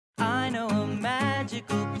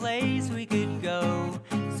magical place we could go.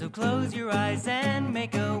 So close your eyes and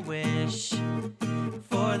make a wish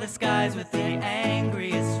for the skies with the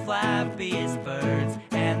angriest, flappiest birds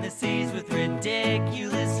and the seas with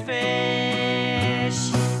ridiculous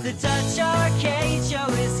fish. The Touch Arcade Show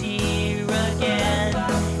is here again.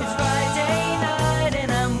 It's Friday night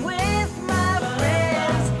and I'm with my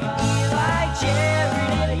friends Eli,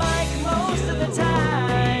 Jared, and Mike most of the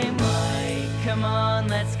time. Come on,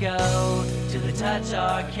 let's go to the Touch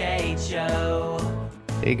Arcade Show.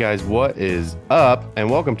 Hey guys, what is up?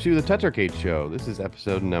 And welcome to the TouchArcade Show. This is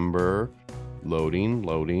episode number loading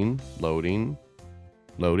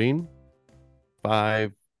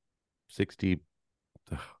 560.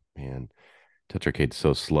 Oh, man, TouchArcade's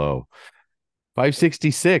so slow.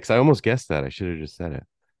 566. I almost guessed that. I should have just said it.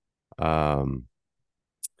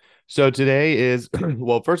 So today is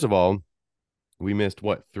well, first of all, we missed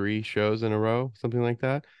what, 3 shows in a row, something like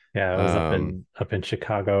that. Yeah, I was up in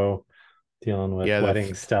Chicago dealing with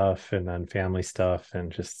wedding stuff and then family stuff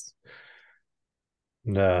and just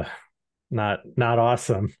not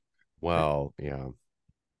awesome. Well, yeah.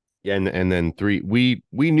 Yeah, and then 3 we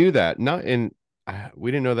knew that, not in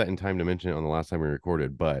we didn't know that in time to mention it on the last time we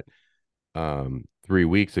recorded, but 3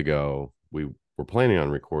 weeks ago we were planning on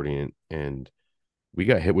recording it and we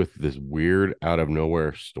got hit with this weird out of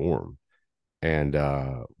nowhere storm and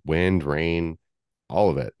wind, rain, all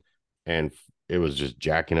of it. And it was just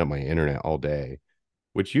jacking up my internet all day,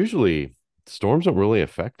 which usually storms don't really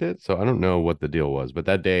affect it. So I don't know what the deal was, but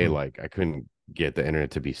that day, like, I couldn't get the internet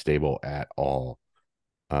to be stable at all.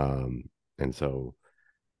 And so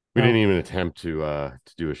we didn't even attempt to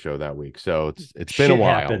do a show that week. So it's been a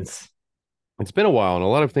while. Happens. It's been a while, and a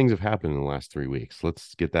lot of things have happened in the last 3 weeks.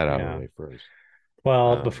 Let's get that out of the way first.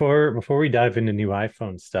 Well, before we dive into new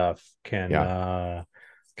iPhone stuff, can I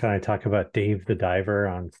talk about Dave the Diver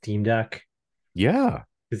on Steam Deck? Yeah.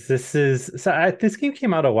 This game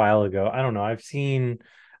came out a while ago. I don't know. I've seen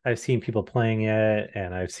people playing it,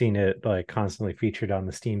 and I've seen it like constantly featured on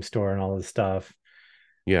the Steam store and all this stuff.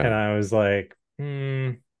 Yeah. And I was like, I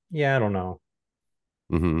don't know.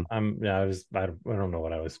 Mm-hmm. I don't know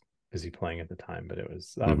what I was busy playing at the time, but I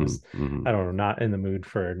don't know, not in the mood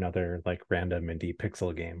for another like random indie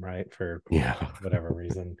pixel game, right? For whatever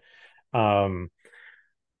reason.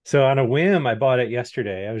 So on a whim, I bought it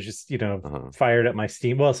yesterday. I was just, fired up my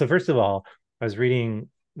Steam. Well, so first of all, I was reading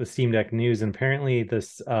the Steam Deck news, and apparently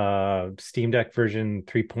this Steam Deck version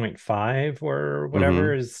 3.5 or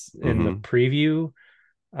whatever is in the preview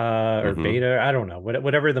or beta. I don't know,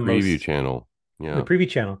 whatever the preview channel. Yeah, the preview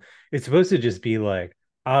channel. It's supposed to just be like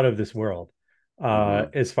out of this world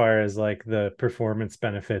as far as like the performance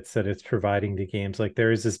benefits that it's providing to games. Like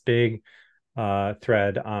there is this big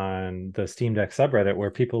thread on the Steam Deck subreddit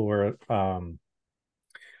where people were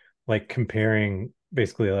like comparing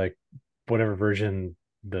basically like whatever version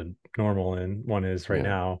the normal one is right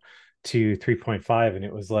now to 3.5, and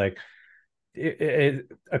it was like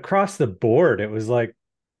it across the board, it was like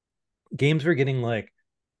games were getting like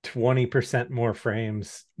 20% more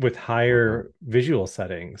frames with higher visual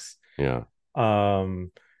settings. And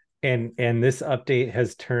this update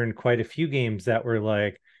has turned quite a few games that were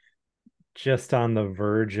like just on the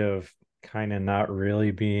verge of kind of not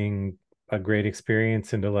really being a great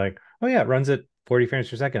experience into like, oh yeah, it runs at 40 frames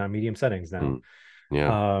per second on medium settings now.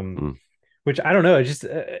 Which I don't know, it's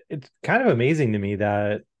kind of amazing to me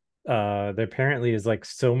that there apparently is like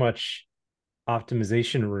so much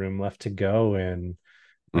optimization room left to go in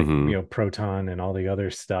like Proton and all the other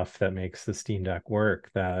stuff that makes the Steam Deck work,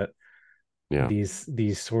 that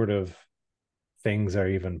these sort of things are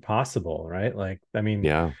even possible, right? Like, I mean,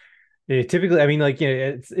 typically, I mean, like,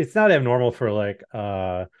 it's not abnormal for like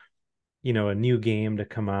a new game to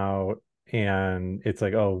come out and it's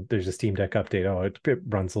like, oh, there's a Steam Deck update, oh, it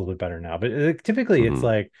runs a little bit better now. But typically it's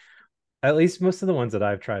like, at least most of the ones that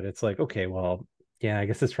I've tried, it's like, okay, well, yeah, I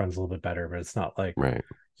guess this runs a little bit better, but it's not like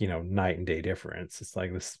night and day difference. It's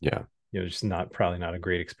like this, just probably not a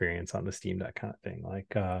great experience on the Steam Deck kind of thing.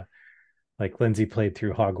 Like Lindsay played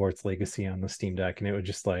through Hogwarts Legacy on the Steam Deck, and it would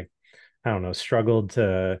just like, I don't know, struggled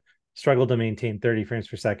to maintain 30 frames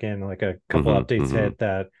per second. Like a couple updates hit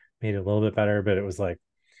that made it a little bit better, but it was like,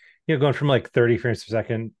 going from like 30 frames per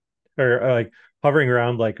second or like hovering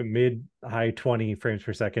around like mid high 20 frames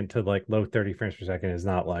per second to like low 30 frames per second is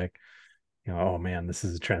not like, oh man, this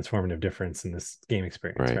is a transformative difference in this game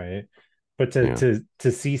experience, right? But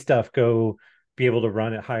to see stuff be able to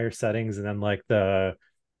run at higher settings and then like the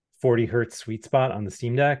 40 hertz sweet spot on the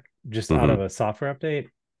Steam Deck just out of a software update,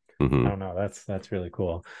 I don't know, that's really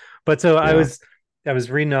cool. But so I was I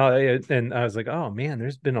was reading and I was like, oh man,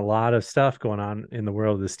 there's been a lot of stuff going on in the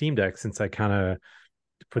world of the Steam Deck since I kind of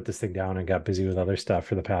put this thing down and got busy with other stuff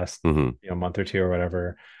for the past Mm-hmm. month or two or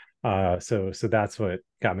whatever. So that's what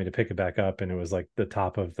got me to pick it back up, and it was like the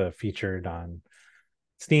top of the featured on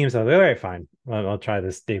Steam. So I was like, all right, fine, I'll try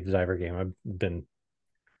this Dave the Diver game.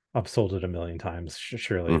 I've sold it a million times.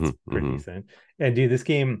 Surely Mm-hmm. it's pretty Mm-hmm. decent. And dude, this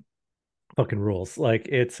game fucking rules. Like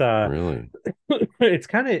Really? it's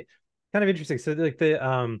kind of interesting. So like the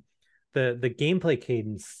gameplay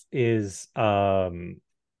cadence is I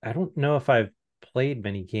don't know if I've played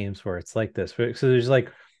many games where it's like this. So there's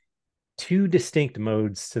like two distinct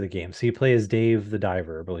modes to the game. So you play as Dave the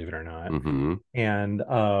Diver, believe it or not. Mm-hmm.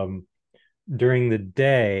 And during the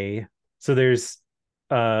day, so there's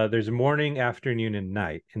morning, afternoon, and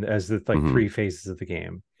night, and as the like Mm-hmm. three phases of the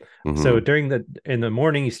game. So Mm-hmm. in the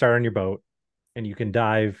morning, you start on your boat and you can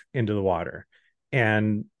dive into the water,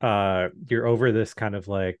 and you're over this kind of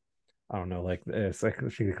like, I don't know, like it's like,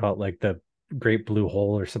 if you could call it like the Great Blue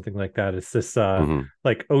Hole or something like that. It's this Mm-hmm.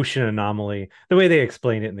 like ocean anomaly. The way they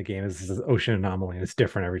explain it in the game is this ocean anomaly, and it's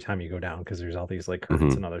different every time you go down because there's all these like currents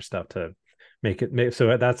Mm-hmm. and other stuff to make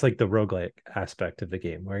so that's like the roguelike aspect of the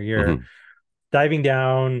game where you're Mm-hmm. diving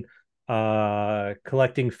down,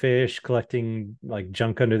 collecting fish, collecting like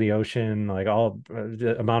junk under the ocean, like all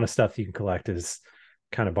the amount of stuff you can collect is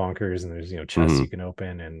kind of bonkers, and there's chests Mm-hmm. you can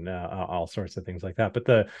open and all sorts of things like that. But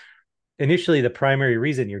the primary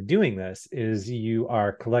reason you're doing this is you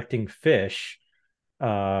are collecting fish,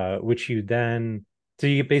 which you then, so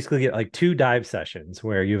you basically get like two dive sessions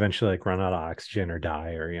where you eventually like run out of oxygen or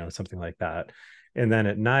die or something like that, and then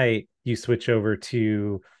at night you switch over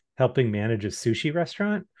to helping manage a sushi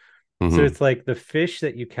restaurant. So Mm-hmm. it's like the fish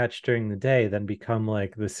that you catch during the day then become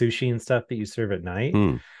like the sushi and stuff that you serve at night.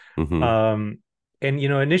 Mm-hmm. Mm-hmm. um and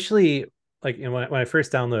initially, like when I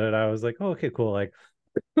first downloaded it, I was like, oh, okay, cool. Like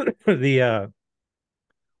the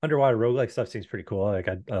underwater roguelike stuff seems pretty cool. Like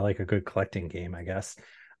I like a good collecting game, I guess.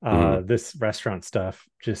 Mm-hmm. This restaurant stuff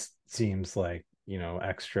just seems like,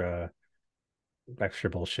 extra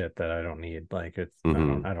bullshit that I don't need. Like it's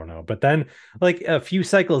Mm-hmm. I don't know. But then like a few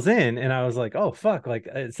cycles in and I was like, oh fuck, like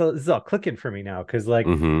so this is all clicking for me now. Cause like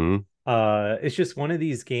Mm-hmm. it's just one of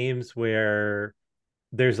these games where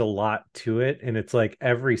there's a lot to it, and it's like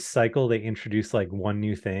every cycle they introduce like one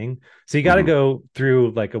new thing, so you got to Mm-hmm. go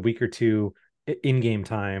through like a week or two in-game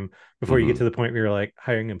time before you get Mm-hmm. to the point where you're like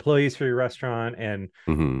hiring employees for your restaurant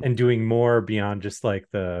Mm-hmm. and doing more beyond just like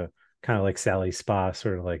the kind of like Sally Spa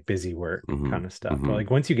sort of like busy work Mm-hmm. kind of stuff. But Mm-hmm.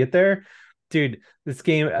 like once you get there, dude, this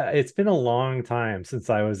game, it's been a long time since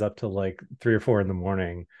I was up to like 3 or 4 in the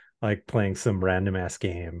morning like playing some random ass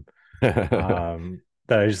game that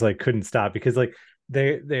I just like couldn't stop, because like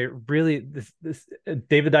they really, this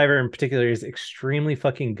David Diver in particular is extremely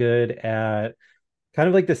fucking good at kind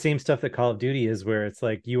of like the same stuff that Call of Duty is, where it's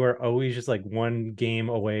like you are always just like one game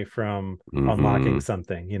away from unlocking Mm-hmm.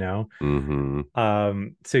 something, Mm-hmm.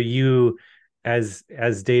 so you, as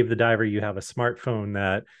Dave the Diver, you have a smartphone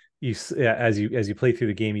that as you play through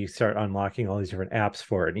the game, you start unlocking all these different apps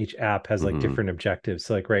for it, and each app has like Mm-hmm. different objectives.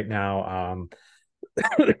 So like right now,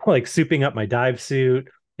 like souping up my dive suit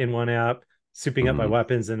in one app, souping up my Mm-hmm.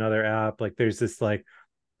 weapons in another app. Like there's this like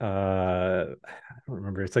I don't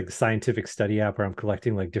remember, it's like the scientific study app where I'm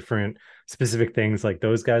collecting like different specific things like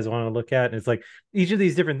those guys want to look at. And it's like each of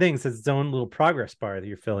these different things has its own little progress bar that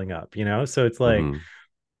you're filling up, so it's like Mm-hmm.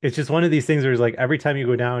 it's just one of these things where it's like every time you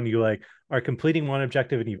go down, you like are completing one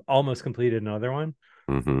objective and you've almost completed another one.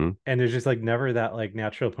 Mm-hmm. And there's just like never that like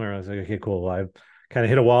natural point where I was like, okay, cool, well, I've kind of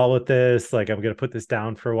hit a wall with this, like I'm gonna put this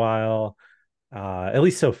down for a while, at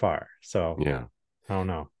least so far. So Yeah. I don't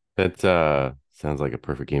know. That sounds like a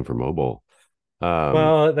perfect game for mobile.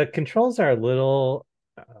 Well, the controls are a little,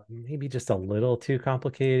 maybe just a little too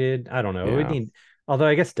complicated. I don't know. We Yeah. need, although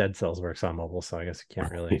I guess Dead Cells works on mobile, so I guess you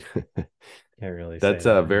can't really say That's a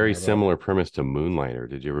that very anymore. But similar premise to Moonlighter.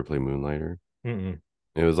 Did you ever play Moonlighter? mm-mm.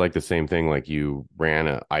 It was like the same thing. Like you ran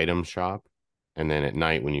a item shop, and then at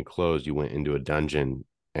night when you closed, you went into a dungeon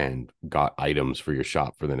and got items for your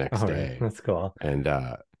shop for the next All right, day. that's cool. And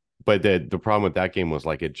but the problem with that game was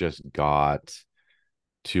like it just got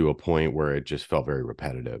to a point where it just felt very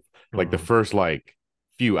repetitive. Like the Mm. first like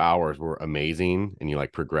few hours were amazing and you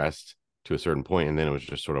like progressed to a certain point, and then it was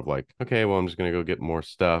just sort of like, okay, well, I'm just gonna go get more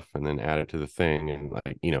stuff and then add it to the thing, and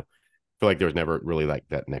like, feel like there was never really like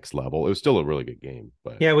that next level. It was still a really good game,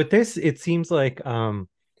 but Yeah, with this, it seems like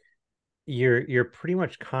you're pretty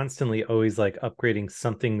much constantly always like upgrading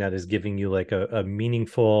something that is giving you like a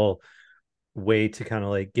meaningful way to kind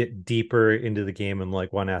of like get deeper into the game in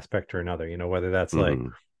like one aspect or another, whether that's like, mm-hmm,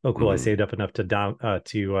 oh cool, I mm-hmm, saved up enough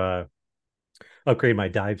to upgrade my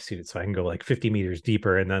dive suit so I can go like 50 meters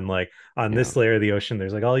deeper. And then like on Yeah. this layer of the ocean,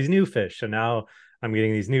 there's like all these new fish. So now I'm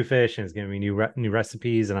getting these new fish, and it's giving me new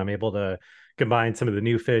recipes, and I'm able to combine some of the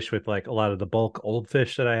new fish with like a lot of the bulk old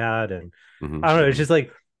fish that I had. And Mhm, I don't know, it's mhm. just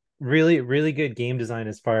like really, really good game design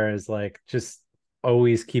as far as like just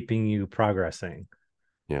always keeping you progressing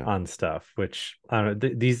Yeah. on stuff, which I don't know,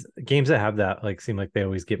 these games that have that like seem like they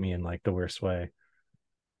always get me in like the worst way.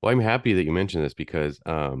 Well, I'm happy that you mentioned this because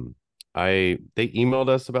they emailed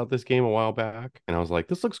us about this game a while back, and I was like,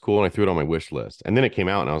 this looks cool, and I threw it on my wish list. And then it came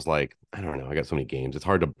out, and I was like, I don't know, I got so many games. It's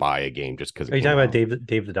hard to buy a game just because Are it you came talking about out.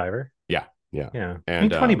 Dave the Diver? Yeah, yeah. Yeah. I mean,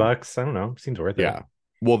 And $20, I don't know, seems worth it. yeah.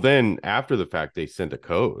 Well, then after the fact, they sent a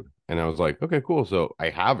code, and I was like, okay, cool. So I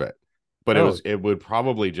have it. But Oh, it would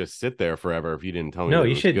probably just sit there forever if you didn't tell me no, that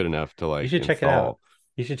it was good enough to you like should check it out. install.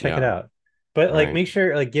 You should check it Yeah. out. But All like right. make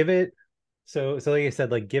sure like give it so like I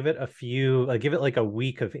said, like give it a few like give it like a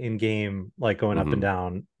week of in-game like going up and Hmm.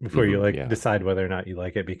 down before you like Yeah. decide whether or not you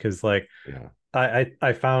like it, because like Yeah.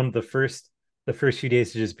 I found the first few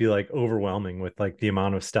days to just be like overwhelming with like the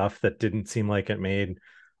amount of stuff that didn't seem like it made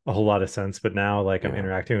a whole lot of sense. But now like I'm Yeah.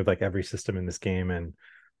 interacting with like every system in this game, and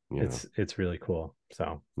Yeah. it's really cool.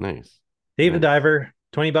 So Nice. Dave the Nice. Diver,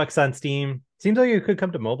 $20 on Steam. Seems like it could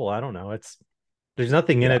come to mobile. I don't know. There's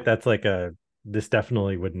nothing in Yeah. it that's like a this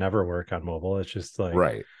definitely would never work on mobile. It's just like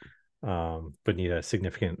Right. would need a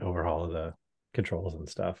significant overhaul of the controls and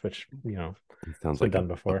stuff, which It it's sounds been like done a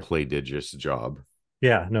before. Playdigious job.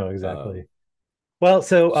 Yeah, no, Uh, exactly. Well,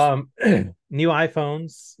 so new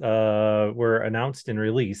iPhones were announced and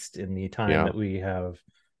released in the time yeah. that we have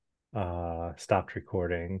stopped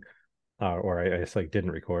recording, or I guess like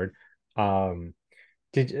didn't record. Um,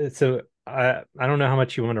 I don't know how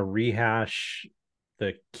much you want to rehash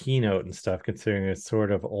the keynote and stuff, considering it's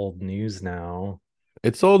sort of old news now.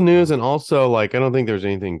 It's old news, and also like I don't think there's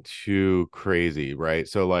anything too crazy, right?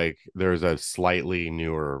 So like there's a slightly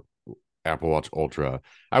newer Apple Watch Ultra.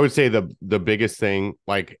 I would say the biggest thing,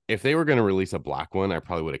 like if they were going to release a black one, I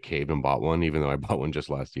probably would have caved and bought one, even though I bought one just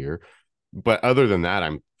last year. But other than that,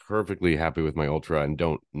 I'm perfectly happy with my Ultra and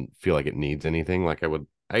don't feel like it needs anything. Like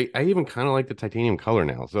I even kind of like the titanium color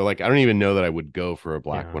now. So like I don't even know that I would go for a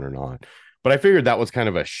black Yeah. one or not. But I figured that was kind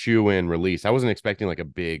of a shoe-in release. I wasn't expecting like a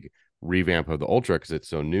big revamp of the Ultra because it's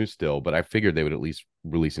so new still, but I figured they would at least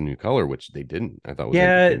release a new color, which they didn't. I thought was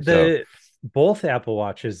Yeah, interesting. So the both Apple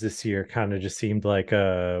Watches this year kind of just seemed like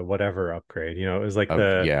a whatever upgrade. It was like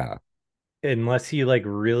the yeah, unless you like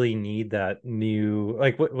really need that new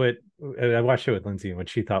like what I watched it with Lindsay, and what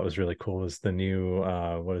she thought was really cool was the new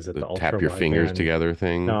what is it, the the ultra tap your fingers wideband. together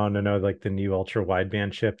thing. No, like the new ultra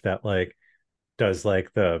wideband chip that like does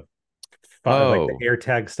like the like the Oh,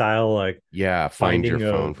 AirTag style like yeah, find your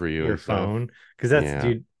finding phone of for you your and stuff. phone, because that's Yeah.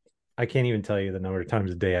 dude, I can't even tell you the number of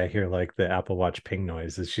times a day I hear like the Apple Watch ping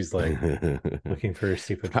noise as she's like looking for her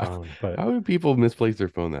stupid how, phone. But how do people misplace their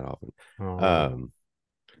phone that often? I don't know. Um,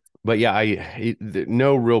 but yeah,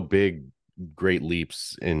 no real big great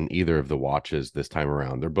leaps in either of the watches this time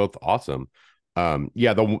around. They're both awesome.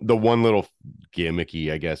 Yeah, the one little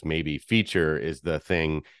gimmicky, I guess, maybe feature is the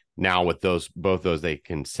thing now with both those they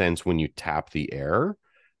can sense when you tap the air.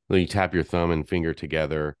 When you tap your thumb and finger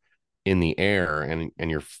together in the air, and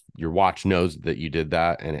your watch knows that you did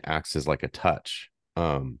that, and it acts as like a touch.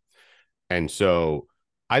 And so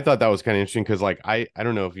I thought that was kind of interesting because like I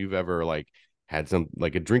don't know if you've ever like had some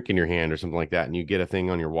like a drink in your hand or something like that, and you get a thing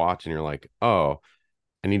on your watch and you're like, oh,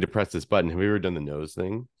 I need to press this button. Have you ever done the nose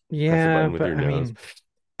thing? Press the Yeah, button with your but I nose. mean,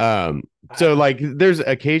 So I, like there's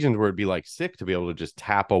occasions where it'd be like sick to be able to just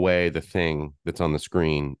tap away the thing that's on the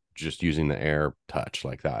screen just using the air touch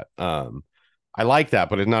like that. I like that,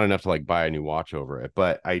 but it's not enough to like buy a new watch over it.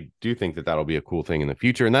 But I do think that that'll be a cool thing in the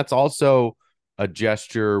future. And that's also a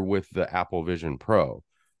gesture with the Apple Vision Pro.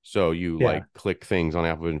 So you yeah. like click things on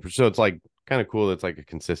Apple Vision Pro. So it's like kind of cool. It's like a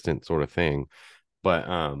consistent sort of thing. But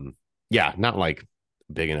yeah, not like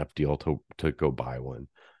big enough deal to go buy one.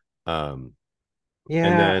 Um,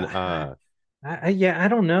 and then Yeah, yeah, I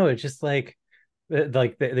don't know. It's just like they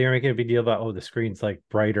were making a big deal about, oh, the screen's like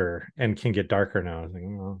brighter and can get darker now. I was like,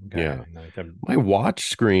 oh, okay. yeah. Like, My watch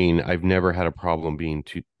screen, I've never had a problem being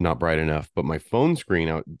too not bright enough, but my phone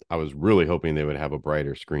screen, I was really hoping they would have a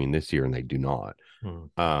brighter screen this year, and they do not.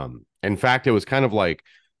 hmm. In fact, it was kind of like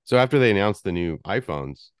so after they announced the new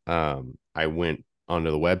iPhones, I went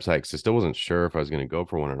onto the website because I still wasn't sure if I was going to go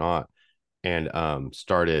for one or not, and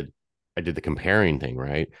I did the comparing thing,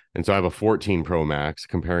 right? And so I have a 14 Pro Max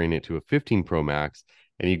comparing it to a 15 Pro Max,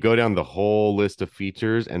 and you go down the whole list of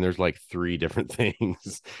features, and there's like three different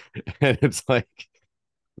things, and it's like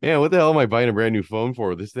Yeah, what the hell am I buying a brand new phone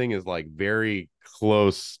for? This thing is like very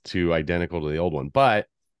close to identical to the old one, but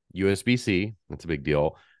USB-C, that's a big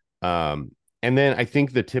deal. And then I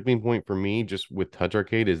think the tipping point for me just with Touch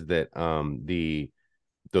Arcade is that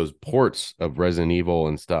those ports of Resident Evil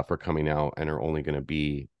and stuff are coming out and are only going to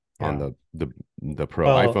be on Yeah. the Pro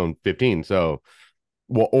Well, iPhone 15. So,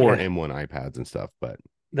 well, or yeah, M1 iPads and stuff, but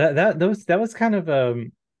that was kind of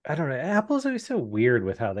I don't know. Apple's always so weird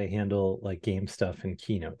with how they handle like game stuff and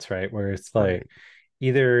keynotes, right? Where it's like right.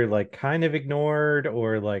 either like kind of ignored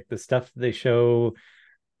or like the stuff they show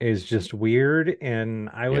is just weird. And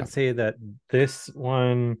I Yeah. would say that this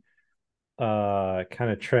one kind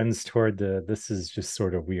of trends toward the this is just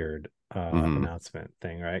sort of weird Hmm. announcement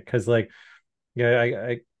thing, right? Because like yeah,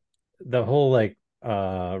 I the whole like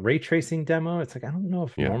ray tracing demo, it's like I don't know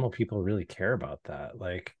if Yeah. normal people really care about that.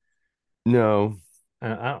 Like No.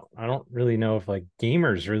 I don't really know if like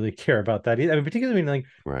gamers really care about that either. I mean, particularly when like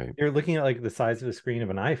Right. you're looking at like the size of the screen of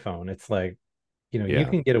an iPhone, it's like, you know, you Yeah.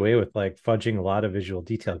 can get away with like fudging a lot of visual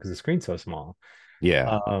detail because the screen's so small.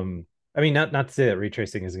 Yeah. I mean, not to say that ray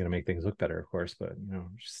tracing isn't going to make things look better, of course, but you know,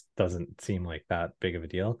 it just doesn't seem like that big of a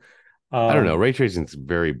deal. I don't know. Um, Ray tracing's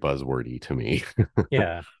very buzzwordy to me.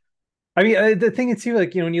 yeah. I mean, the thing is too,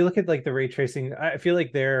 like, you know, when you look at like the ray tracing, I feel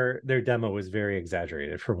like their demo was very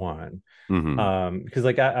exaggerated for one. Hmm. Because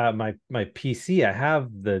like my PC, I have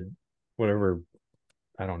the whatever,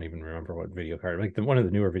 I don't even remember what video card, like the one of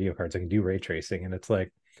the newer video cards I can do ray tracing, and it's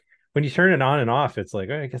like when you turn it on and off, it's like,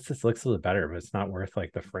 oh, I guess this looks a little better, but it's not worth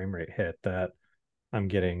like the frame rate hit that I'm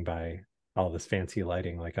getting by all this fancy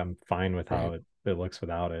lighting. Like I'm fine with how Right. it looks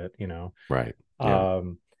without it, you know. Right. Yeah.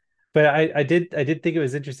 Um, but I did think it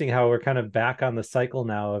was interesting how we're kind of back on the cycle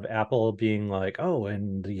now of Apple being like, oh,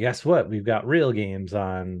 and guess what? We've got real games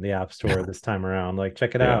on the App Store this time around. Like,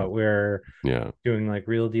 check it Yeah. out. We're Yeah. doing like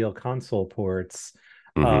real deal console ports.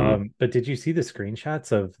 Hmm. But did you see the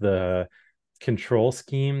screenshots of the control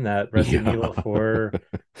scheme that Resident Yeah. Evil 4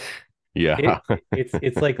 Yeah.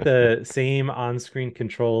 it's like the same on-screen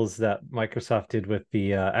controls that Microsoft did with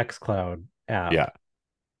the xCloud app, Yeah.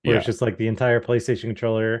 where it's Yeah. just like the entire PlayStation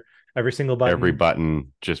controller, every single Every button.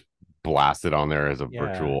 button just blasted on there as a Yeah.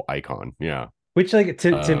 virtual icon. Yeah. Which like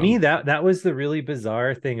to me Um, that was the really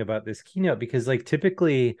bizarre thing about this keynote because like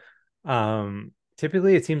typically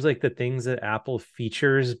it seems like the things that Apple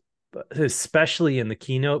features especially in the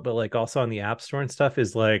keynote but like also on the App Store and stuff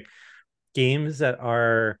is like games that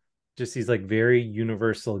are just these like very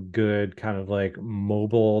universal good kind of like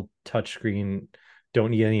mobile touchscreen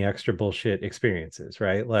don't need any extra bullshit experiences,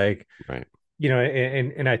 right? Like right. you know,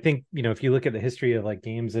 and I think, you know, if you look at the history of like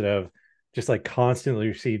games that have just like constantly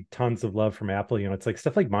received tons of love from Apple, you know, it's like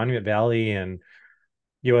stuff like Monument Valley and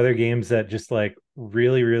you know other games that just like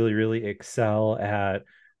really, really, really excel at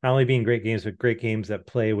not only being great games, but great games that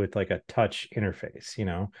play with like a touch interface, you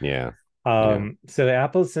know. Yeah. Yeah. So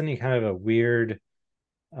Apple's sending kind of a weird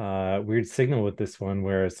signal with this one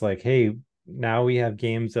where it's like, hey, now we have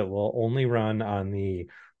games that will only run on the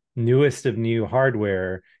newest of new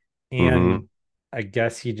hardware, Hmm. and I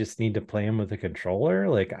guess you just need to play them with a controller.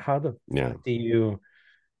 Like, how the Yeah. fuck do you?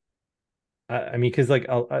 I mean, because like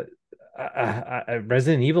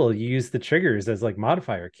Resident Evil, you use the triggers as like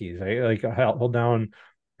modifier keys, right? Like hold down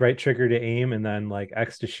right trigger to aim, and then like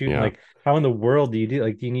X to shoot. And Yeah. like, how in the world do you do?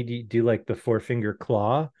 Like, do you need to do like the four finger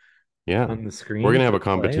claw Yeah. on the We're screen gonna have to a play?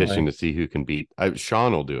 competition Like, to see who can beat.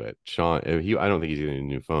 Sean will do it. Sean, I don't think he's getting a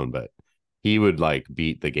new phone, but he would like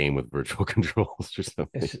beat the game with virtual controls or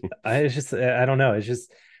something. it's just I don't know. It's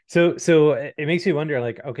just so it makes me wonder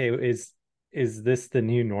like okay, is this the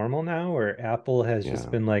new normal now or Apple has just Yeah.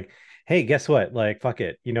 been like, hey, guess what? Like fuck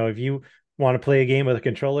it. You know, if you want to play a game with a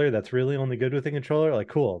controller that's really only good with a controller, like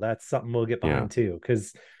cool, that's something we'll get Yeah. behind too.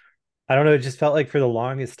 Cause I don't know, it just felt like for the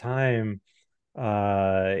longest time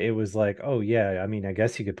it was like, oh yeah, I mean, I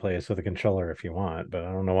guess you could play this with a controller if you want, but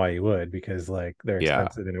I don't know why you would because like they're Yeah.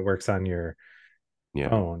 expensive and it works on your Yeah.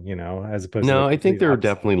 phone, you know, as opposed to the No, I think complete they're opposite.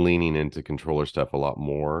 definitely leaning into controller stuff a lot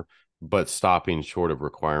more, but stopping short of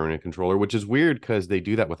requiring a controller, which is weird because they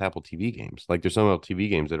do that with Apple TV games. Like there's some Apple TV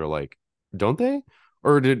games that are like, don't they?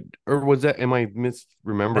 Or was that, am I I think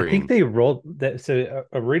misremembering? they rolled that. So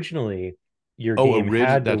originally, your Oh, game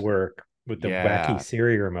had to work with the wacky yeah,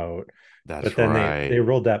 Siri remote, but that's then they right.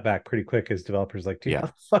 rolled that back pretty quick as developers like, dude, how Yeah.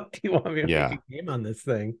 the fuck do you want me to make a Yeah. game on this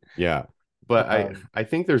thing? Yeah. But Um, I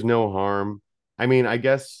think there's no harm. I mean, I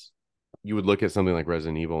guess you would look at something like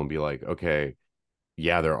Resident Evil and be like, okay,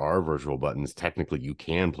 yeah, there are virtual buttons. Technically, you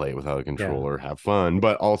can play it without a yeah, controller, have fun,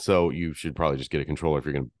 but also you should probably just get a controller if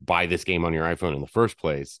you're going to buy this game on your iPhone in the first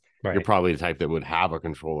place. You're right. probably the type that would have a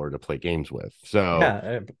controller to play games with. So,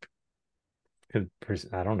 Yeah,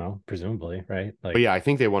 I don't know, presumably, right? But Like, yeah, I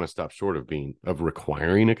think they want to stop short of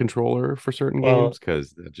requiring a controller for certain games well,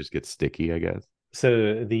 because that just gets sticky, I guess.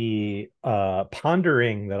 so the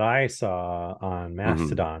pondering that I saw on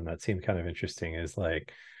Hmm. Mastodon that seemed kind of interesting is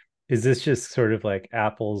like, is this just sort of like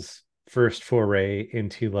Apple's first foray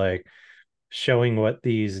into like showing what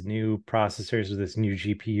these new processors with this new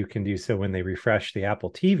GPU can do? So when they refresh the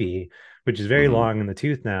Apple TV, which is very Hmm. long in the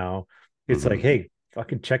tooth now, it's like, Hmm. hey,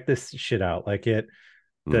 fucking check this shit out. Like the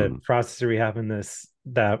Hmm. processor we have in this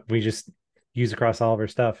that we just use across all of our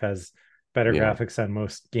stuff has better Yeah. graphics than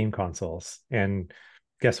most game consoles. And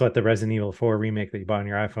guess what? The Resident Evil 4 remake that you bought on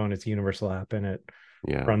your iPhone, it's a universal app and it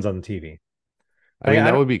Yeah. runs on the TV. I Like mean, I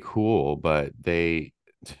that don't would be cool, but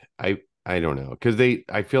I don't know because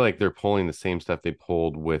I feel like they're pulling the same stuff they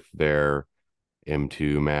pulled with their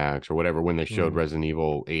M2 Max or whatever when they showed mm, Resident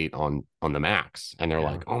Evil 8 on the Max, and they're yeah.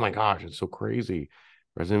 like, "Oh my gosh, it's so crazy!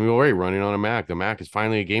 Resident Evil 8 running on a Mac. The Mac is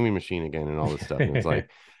finally a gaming machine again, and all this stuff." And it's like,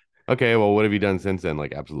 okay, well, what have you done since then?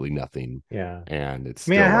 Like, absolutely nothing. Yeah. And it's I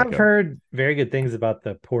mean, I still like have a heard very good things about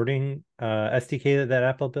the porting SDK that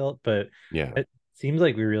Apple built, but yeah, it seems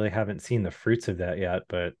like we really haven't seen the fruits of that yet.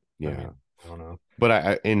 But I yeah. mean, I don't know.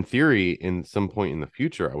 But in theory, in some point in the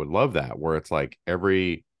future, I would love that where it's like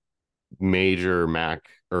every major Mac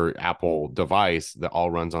or Apple device that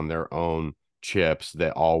all runs on their own chips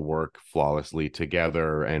that all work flawlessly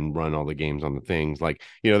together and run all the games on the things. Like,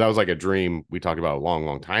 that was like a dream we talked about a long,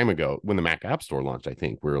 long time ago when the Mac App Store launched. I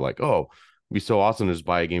think we were like, oh, it'd be so awesome to just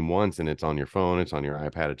buy a game once and it's on your phone, it's on your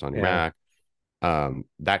iPad, it's on your Yeah. Mac.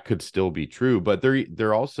 That could still be true, but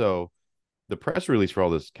they're also the press release for all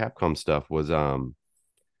this Capcom stuff was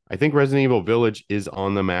I think Resident Evil Village is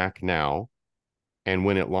on the Mac now, and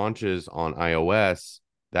when it launches on iOS,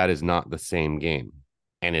 that is not the same game.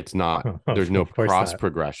 And it's not, there's no Of course cross not. Of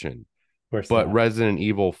progression. course But not. Resident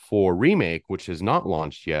Evil 4 Remake, which has not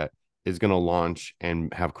launched yet, is going to launch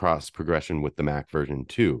and have cross progression with the Mac version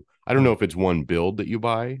too. I don't know Hmm. if it's one build that you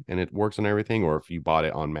buy and it works on everything, or if you bought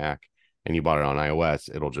it on Mac and you bought it on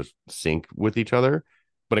iOS, it'll just sync with each other.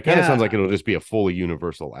 But it kind of sounds like Yeah. it'll just be a fully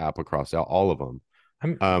universal app across all of them.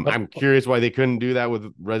 But I'm curious why they couldn't do that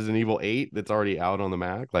with Resident Evil 8 that's already out on the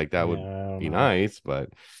Mac. Like that would yeah, I don't be know. nice, but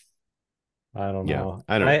I don't yeah, know.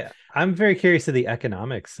 I don't know. I'm very curious of the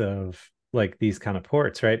economics of like these kind of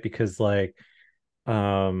ports, right? Because like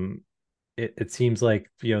um it seems like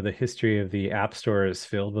the history of the app store is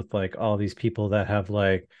filled with like all these people that have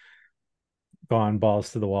like gone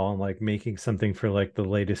balls to the wall and like making something for like the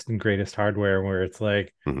latest and greatest hardware where it's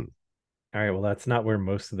like, Mhm. all right, well, that's not where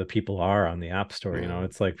most of the people are on the app store. Yeah,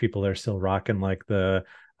 It's like people are still rocking like the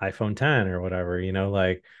iPhone 10 or whatever,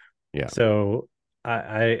 like yeah. so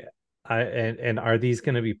I and are these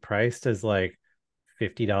going to be priced as like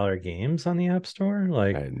 $50 games on the app store?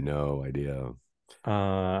 I Like had no idea.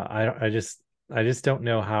 I just don't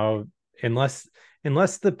know how, unless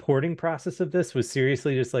the porting process of this was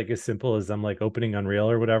seriously just like as simple as I'm like opening Unreal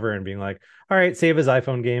or whatever and being like, all right, save his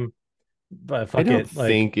iPhone game, but I fuck don't it.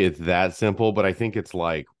 Like, think it's that simple, but I think it's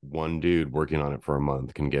like one dude working on it for a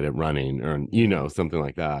month can get it running, or something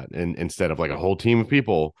like that, and instead of like a whole team of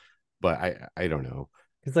people. But I don't know.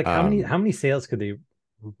 it's like how many Um, how many sales could they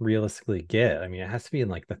realistically get? I mean, it has to be in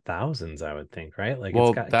like the thousands, I would think, right? Like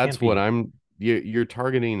well, it can't that's what be. you're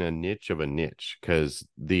targeting a niche of a niche because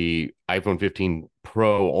the iPhone 15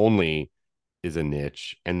 Pro only is a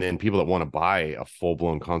niche, and then people that want to buy a full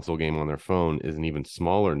blown console game on their phone is an even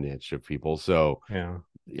smaller niche of people. So Yeah.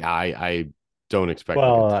 yeah, I don't expect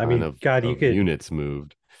like a Well, I ton mean, God, you of could units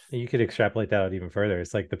moved. you could extrapolate that out even further.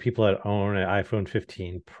 It's like the people that own an iPhone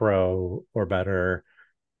 15 Pro or better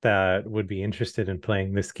that would be interested in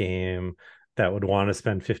playing this game, that would want to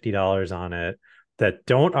spend $50 on it, that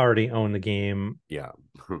don't already own the game Yeah,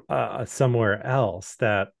 somewhere else,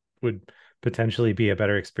 that would potentially be a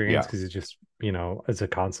better experience yeah, because it's just, as a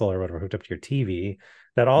console or whatever hooked up to your TV,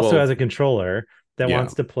 that also well, has a controller that yeah,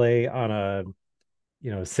 wants to play on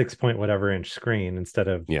a 6 point whatever inch screen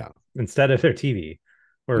yeah, instead of their TV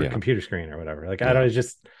or yeah, computer screen or whatever. Like I don't, yeah, it's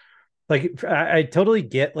just like I totally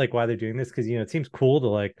get like why they're doing this because it seems cool to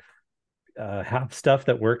like have stuff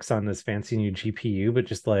that works on this fancy new GPU, but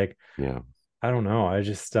just like yeah, I don't know. I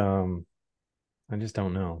just don't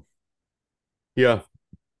know. yeah.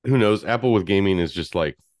 Who knows? Apple with gaming is just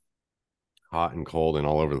like hot and cold and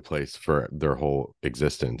all over the place for their whole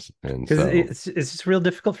existence, and Because so it's just real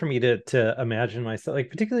difficult for me to imagine myself, like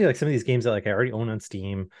particularly like some of these games that like I already own on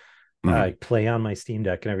Steam, I mhm, play on my Steam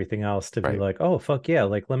Deck and everything else, to be right, like, oh fuck yeah,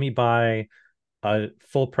 like let me buy a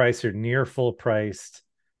full price or near full priced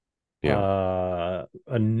yeah,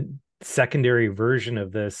 secondary version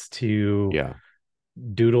of this to yeah,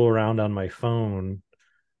 doodle around on my phone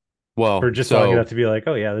Well, for just long enough so to be like,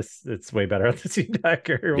 oh yeah, this it's way better on the Steam Deck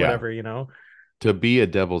or yeah, whatever, you know? to be a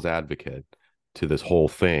devil's advocate to this whole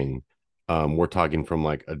thing, we're talking from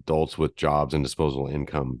like adults with jobs and disposable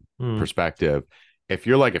income Hmm. perspective. If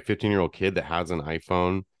you're like a 15-year-old kid that has an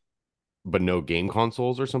iPhone but no game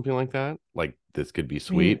consoles or something like that, like this could be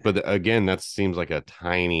I mean, sweet. But again, that seems like a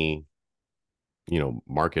tiny,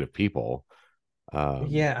 market of people.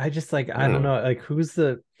 yeah, I just like I I don't don't know. know, like who's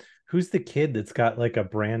the kid that's got like a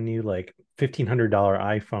brand new like $1,500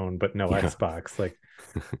 iPhone but no Yeah, Xbox? Like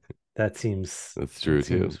that that's true that too.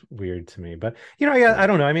 seems weird to me. But I Yeah.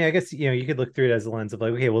 don't know. I mean, I guess you could look through it as a lens of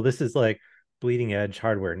like, okay, well, this is like bleeding edge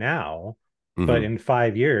hardware now, but Hmm. in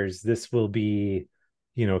 5 years, this will be,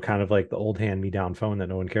 kind of like the old hand-me-down phone that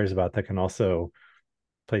no one cares about that can also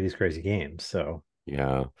play these crazy games. So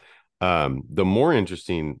Yeah. The more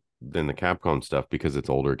interesting than the Capcom stuff because it's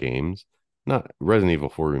older games. Not Resident Evil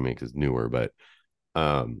 4 remake is newer, but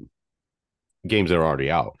um games that are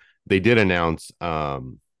already out. They did announce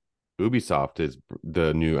Ubisoft is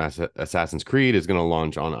the new Assassin's Creed is going to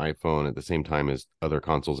launch on iPhone at the same time as other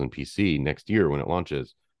consoles and PC next year when it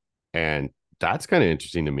launches. And that's kind of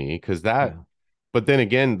interesting to me because that, yeah. but then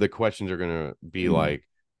again, the questions are going to be like,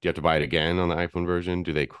 do you have to buy it again on the iPhone version?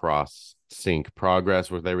 Do they cross sync progress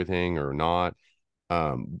with everything or not?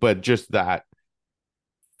 But just that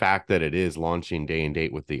fact that it is launching day and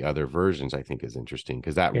date with the other versions, I think is interesting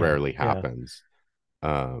because that Yeah, rarely yeah. happens.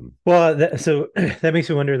 Um, Well, so that makes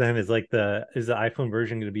me wonder then is the iPhone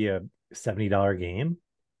version going to be a $70 game?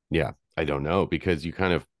 yeah, I don't know because you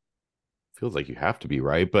kind of feels like you have to be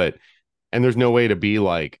right, but and there's no way to be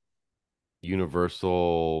like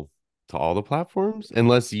universal to all the platforms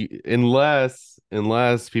unless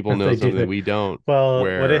people If know they do something that the we don't, well,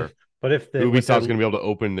 where what they're Ubisoft's going to be able to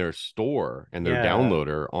open their store and their yeah.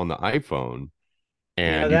 downloader on the iPhone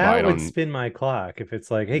Yeah, and you buy that it would on. spin my clock if it's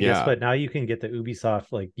like, hey, guess Yeah, what? Now you can get the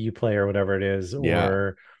Ubisoft like Uplay or whatever it is, yeah,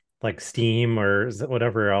 or like Steam or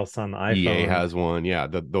whatever else on the EA iPhone. has one. Yeah,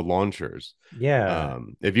 the launchers. Yeah,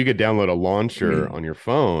 If you could download a launcher on your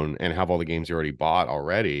phone and have all the games you already bought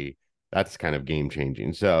already, that's kind of game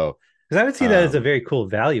changing. So, because I would see that as a um, very cool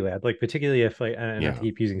value add, like particularly if like, and not to yeah,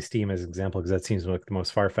 keep using Steam as an example because that seems like the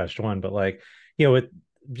most far-fetched one, but like, with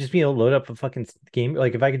just being able to load up a fucking game,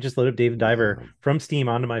 like if I could just load up David Diver yeah. from Steam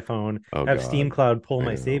onto my phone, Oh have Steam God, Cloud pull I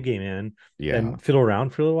my save know. game in, Yeah, and fiddle around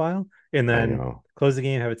for a little while, and I then know. close the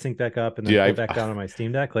game, have it sync back up, and then Dude, pull it back down on my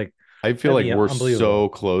Steam Deck, like I feel that'd like be we're so unbelievable.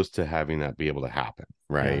 close to having that be able to happen,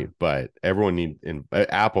 Yeah, right? But everyone and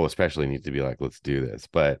Apple especially needs to be like, let's do this.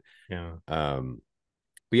 yeah, Um,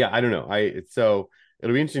 but yeah, I don't know. So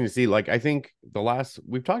it'll be interesting to see. Like, I think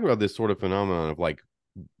we've talked about this sort of phenomenon of like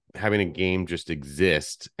having a game just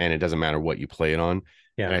exist and it doesn't matter what you play it on.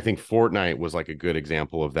 And yeah, I think Fortnite was like a good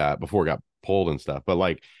example of that before it got pulled and stuff. But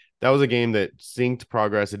like that was a game that synced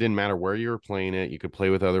progress. It didn't matter where you were playing it. You could play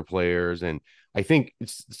with other players. And I think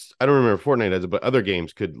I don't remember Fortnite as it, but other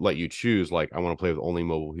games could let you choose like I want to play with only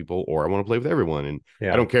mobile people or I want to play with everyone. And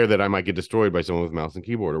I yeah, don't care that I might get destroyed by someone with mouse and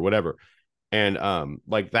keyboard or whatever. And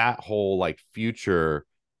like that whole like future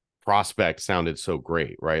prospect sounded so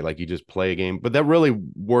great, right? Like you just play a game, but that really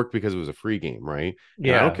worked because it was a free game, right?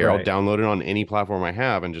 And I don't yeah, care. I'll download it on any platform I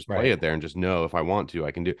have and just play right. it there and just know if I want to,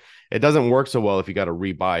 I can do. It doesn't work so well if you got to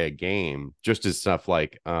rebuy a game, just as stuff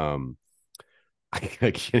like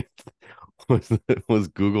I can't was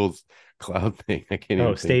Google's cloud thing. I can't Oh,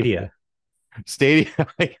 even think of it. Stadia. Stadia.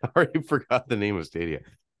 I already forgot the name of Stadia.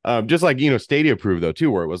 Just like Stadia proved though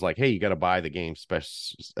too, where it was like, hey, you got to buy the game,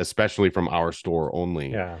 especially from our store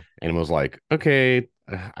only, Yeah, and it was like, okay,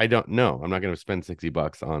 I don't know, I'm not going to spend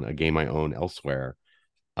 $60 on a game I own elsewhere,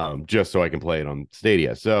 just so I can play it on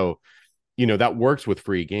Stadia. So that works with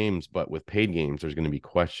free games, but with paid games, there's going to be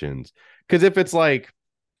questions because if it's like,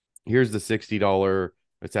 here's the $60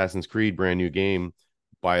 Assassin's Creed brand new game,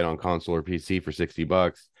 buy it on console or PC for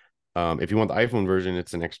 $60. If you want the iPhone version,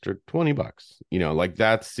 it's an extra $20. Like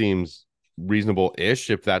that seems reasonable-ish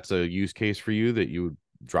if that's a use case for you that you would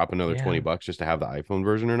drop another yeah, $20 just to have the iPhone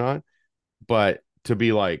version or not. But to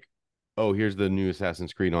be like, oh, here's the new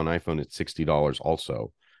Assassin's Creed on iPhone, it's $60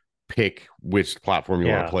 also. Pick which platform you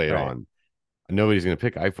want to yeah, play it right. on. Nobody's going to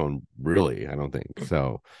pick iPhone, really, I don't think.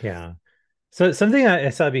 So, Yeah. So something I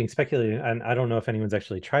saw being speculated, and I don't know if anyone's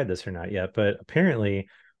actually tried this or not yet, but apparently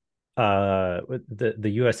with the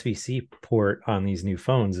USB-C port on these new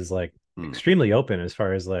phones is like hmm. extremely open as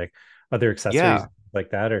far as like other accessories Yeah,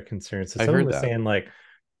 like that are concerned. So I someone heard was that. saying like,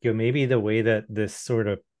 maybe the way that this sort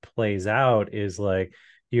of plays out is like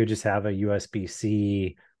you just have a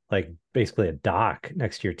USB-C, like basically a dock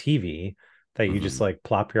next to your TV that you just Hmm. like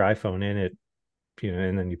plop your iPhone in, it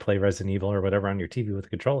and then you play Resident Evil or whatever on your TV with a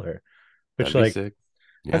controller, which That'd be like sick.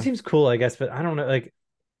 that Yeah. seems cool, I guess, but I don't know. Like,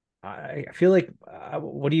 I feel like,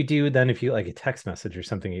 what do you do then if you like a text message or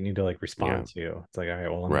something you need to like Yeah. respond to? It's like, all right,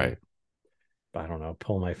 well, let me, Right. I don't know,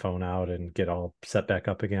 pull my phone out and get all set back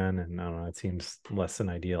up again. And I don't know, it seems less than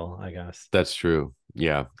ideal, I guess. That's true.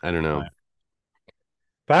 Yeah. I don't know.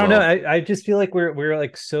 But I don't know. Well, I just feel like we're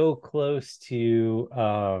like so close to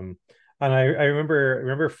and I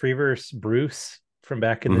remember Freeverse Bruce from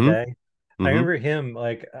back in the mm-hmm. day. I Mm-hmm. remember him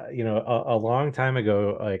like a long time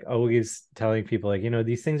ago, like always telling people like,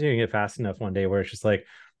 these things are gonna get fast enough one day where it's just like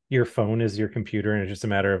your phone is your computer and it's just a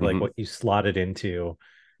matter of like Mm-hmm. what you slot it into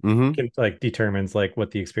Mm-hmm. can like determines like what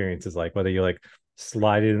the experience is like, whether you like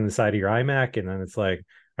slide it in the side of your iMac and then it's like,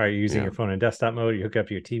 all right, you're using Yeah. your phone in desktop mode, you hook up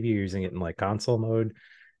to your TV, you're using it in like console mode.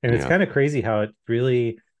 And it's Yeah. kind of crazy how it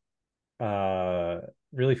uh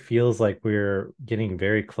really feels like we're getting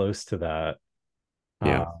very close to that.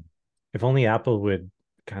 Yeah. Uh if only Apple would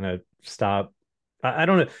kind of stop. I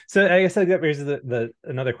don't know. So I guess that raises the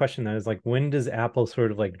another question then is like, when does Apple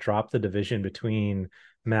sort of like drop the division between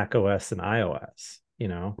Mac OS and iOS?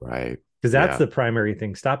 Right. Because that's Yeah. the primary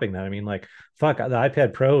thing stopping that. I mean, like, fuck, the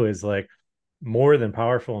iPad Pro is like more than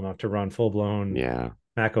powerful enough to run full blown Yeah.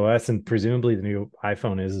 Mac OS, and presumably the new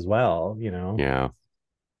iPhone is as well. Yeah.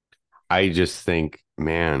 I just think,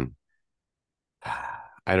 man,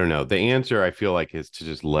 I don't know. The answer I feel like is to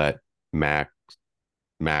just let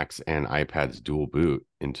Macs and iPads dual boot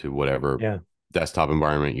into whatever Yeah. desktop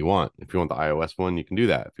environment you want. If you want the iOS one, you can do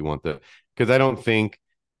that. If you want because I don't think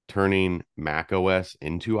turning Mac OS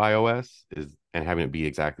into iOS is and having it be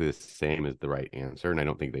exactly the same is the right answer. And I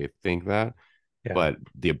don't think they think that. Yeah. But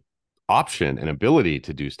the option and ability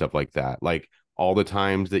to do stuff like that, like all the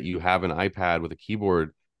times that you have an iPad with a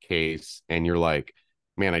keyboard case and you're like,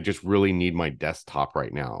 man, I just really need my desktop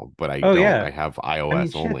right now, but I Oh don't. yeah. I have I mean, iOS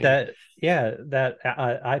shit. only. That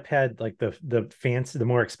iPad, like the fancy, the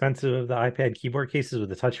more expensive of the iPad keyboard cases with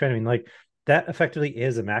the touchpad. I mean, like that effectively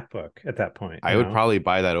is a MacBook at that point. I would probably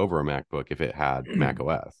buy that over a MacBook if it had Mac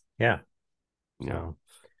OS. Yeah. Yeah. So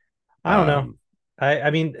I don't know. Um,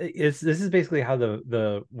 I mean, this is basically how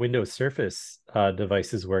the Windows Surface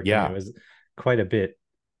devices work, and it yeah. was quite a bit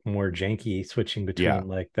more janky switching Yeah. between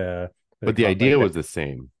like the what they But the call it, like idea the was the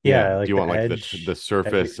same. Yeah. yeah, Do like you the want like the edge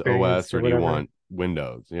Surface OS experience or or do you whatever. want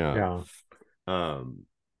Windows? Yeah. Yeah. Um,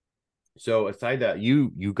 so aside that,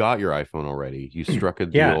 you got your iPhone already. You struck a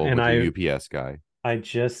Yeah, deal and with your UPS guy. I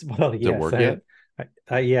just well, Does it yes, work yet?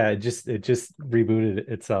 yeah, it just rebooted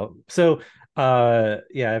itself. So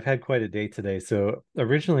yeah, I've had quite a day today. So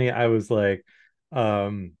originally I was like,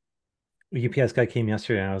 UPS guy came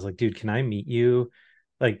yesterday and I was like, dude, can I meet you?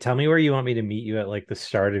 Like, tell me where you want me to meet you at like the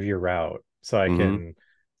start of your route so I Mm-hmm.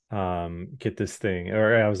 can get this thing.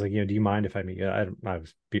 Or I was like, do you mind if I meet you? I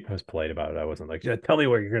was polite about it. I wasn't like, yeah, tell me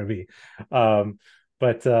where you're gonna be. Um,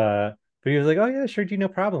 but he was like, oh yeah, sure, do no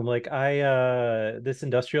problem. Like this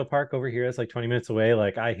industrial park over here is like 20 minutes away.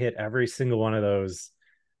 Like I hit every single one of those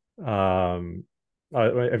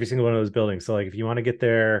every single one of those buildings. So like if you want to get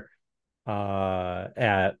there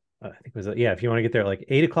at I think it was yeah, if you want to get there at like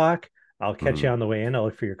 8 o'clock, I'll catch Mm-hmm. you on the way in. I'll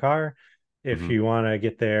look for your car. If Mm-hmm. you want to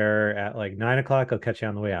get there at like 9 o'clock, I'll catch you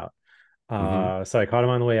on the way out. Mm-hmm. So I caught him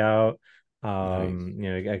on the way out.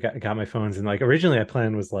 Nice. I got my phones, and like originally I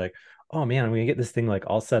planned was like, oh man, I'm gonna get this thing like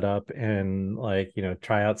all set up and like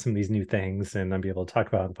try out some of these new things and then be able to talk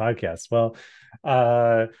about it on the podcast. Well,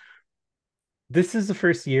 uh this is the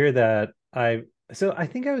first year that I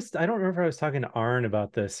think I don't remember if I was talking to Arn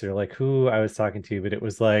about this or like who I was talking to, but it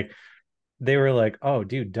was like they were like, oh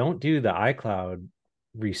dude, don't do the iCloud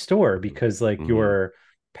restore because like Mm-hmm. your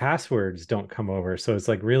passwords don't come over. So it's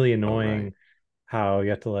like really Oh, right. annoying how you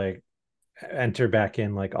have to like enter back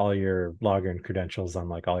in like all your login credentials on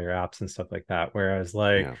like all your apps and stuff like that. Whereas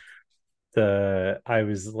like Yeah. the I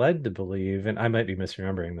was led to believe, and I might be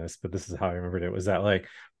misremembering this, but this is how I remembered it, was that like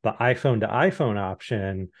the iPhone to iPhone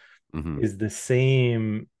option Mm-hmm. is the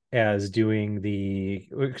same as doing the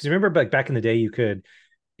because remember like back in the day you could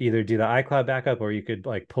either do the iCloud backup or you could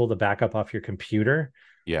like pull the backup off your computer.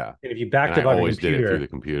 Yeah. And if you And backed I up off your always did it through the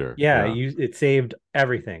computer, computer. yeah, Yeah. you it saved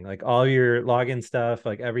everything, like all your login stuff,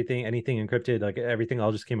 like everything, anything encrypted, like everything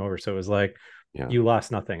all just came over. So it was like Yeah. you lost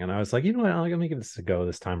nothing. And I was like, you know what, let me give this a go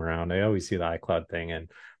this time around. I always see the iCloud thing, and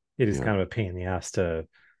it is Yeah. kind of a pain in the ass to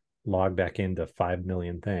log back into 5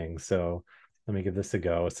 million things. So let me give this a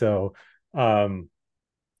go. So um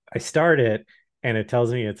I start it and it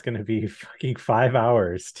tells me it's going to be fucking 5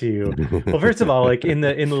 hours to well, first of all, like in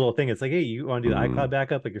the little thing it's like, hey, you want to do the Mm-hmm. iCloud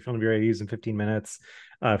backup, like your phone will be ready to use in 15 minutes.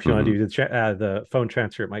 If you want Mm-hmm. to do the phone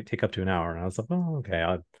transfer, it might take up to an hour. And I was like, oh okay,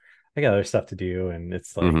 I got other stuff to do, and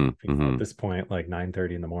it's like, Hmm. you know, Hmm. at this point, like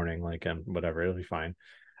 9:30 in the morning, like, and whatever, it'll be fine.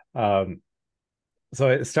 Um, so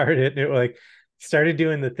it like started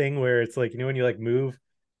doing the thing where it's like, you know, when you like move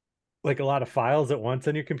like a lot of files at once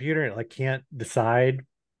on your computer and it like can't decide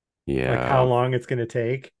like how Yeah. long it's gonna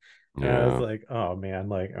take. And I was Yeah. like, oh man,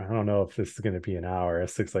 like I don't know if this is gonna be an hour.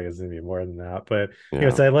 It looks like it's gonna be more than that. But you know,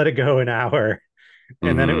 Yeah. so I let it go an hour,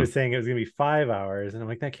 and then it Hmm. was saying it was gonna be 5 hours, and I'm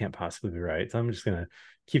like, that can't possibly be right. So I'm just gonna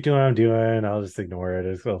keep doing what I'm doing. I'll just ignore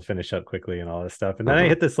it. I'll finish up quickly and all this stuff. And then I Uh-huh.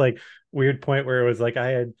 hit this like weird point where it was like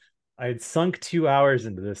I had sunk 2 hours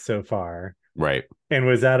into this so far Right. and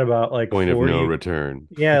was at about like Point of no 40, return.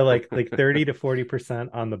 yeah, like 30 to 40%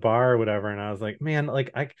 on the bar or whatever. And I was like, man,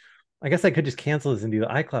 like I guess I could just cancel this and do the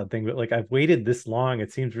iCloud thing, but like I've waited this long.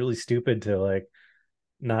 It seems really stupid to like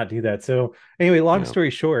not do that. So anyway, long Yeah. story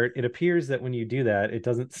short, it appears that when you do that, it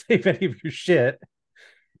doesn't save any of your shit.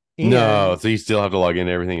 No, And so you still have to log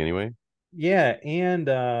into everything anyway? yeah, and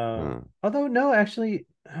Huh. although no, actually,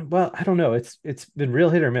 well, I don't know. It's been real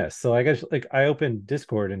hit or miss. So I guess like I opened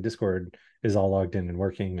Discord and Discord is all logged in and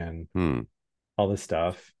working and Hmm. all this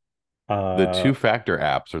stuff. The Uh two-factor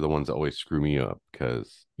apps are the ones that always screw me up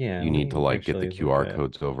because yeah, you let need to me like get the actually look QR at.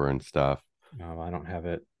 codes over and stuff. No, I don't have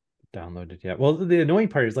it downloaded yet. Well, the annoying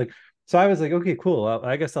part is like, so I was like, okay, cool.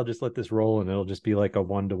 I guess I'll just let this roll and it'll just be like a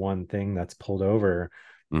one-to-one thing that's pulled over.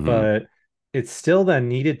 Hmm. But it's still then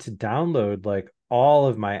needed to download like all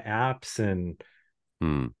of my apps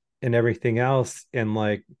Hmm. and everything else. And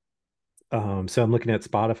like, so I'm looking at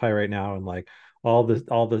Spotify right now and like all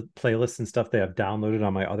the playlists and stuff they have downloaded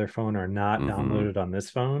on my other phone are not Hmm. downloaded on this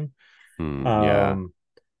phone. Hmm. Yeah. Um,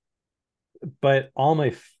 but all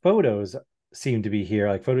my photos seem to be here,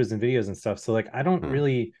 like photos and videos and stuff. So like I don't Huh.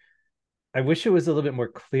 really I wish it was a little bit more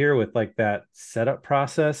clear with like that setup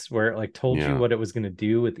process where it like told you Yeah. what it was going to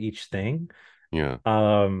do with each thing. Yeah.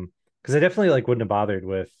 Because I definitely like wouldn't have bothered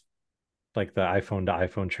with like the iPhone to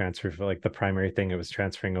iPhone transfer for like the primary thing it was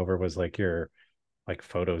transferring over was like your like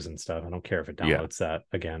photos and stuff. I don't care if it Yeah. downloads that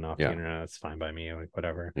again off the Yeah. internet. It's fine by me, like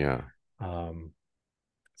whatever. Yeah. Um,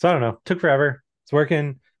 so I don't know. Took forever. It's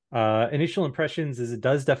working. Initial impressions is it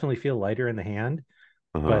does definitely feel lighter in the hand,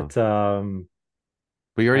 Uh-huh. but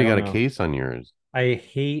But you I already don't got a know. case on yours. I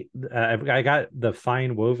hate. I got the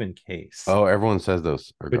fine woven case, Oh, everyone says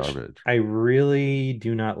those are which garbage. I really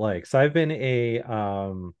do not like. So I've been a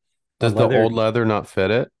Does the old leather. leather not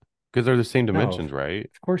fit it? Because they're the same No, dimensions, of right?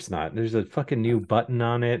 course not. There's a fucking new button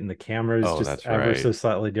on it, and the camera is Oh, just that's ever right. so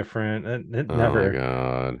slightly different. It Oh my never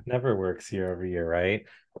God. never works year over year, right?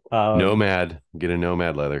 Um, Nomad. Get a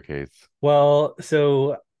Nomad leather case. well,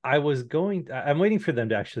 so I'm waiting for them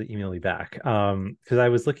to actually email me back. Because I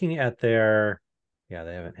was looking at their, yeah,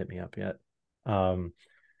 they haven't hit me up yet. Um,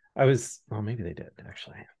 well, maybe they did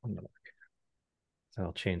actually. So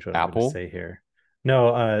I'll change what I'm going to Apple. say here.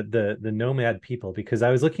 No, the Nomad people, because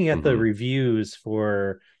I was looking at the Mm-hmm. reviews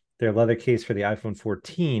for their leather case for the iPhone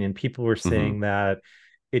 14, and people were Mm-hmm. saying that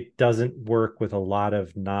it doesn't work with a lot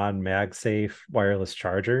of non-MagSafe wireless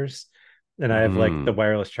chargers. And I have like the Mm-hmm.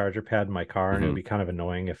 wireless charger pad in my car, and it would Mm-hmm. be kind of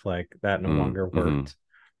annoying if like that no longer Mm-hmm. worked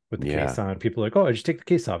with the case Yeah. on. People are like, oh, I just take the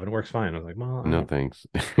case off and it works fine. I was like, well, No thanks.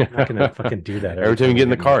 I'm not gonna fucking do that every Every time you time get I in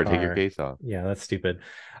the get in my car, take your car. case off. Yeah, that's stupid.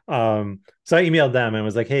 So I emailed them and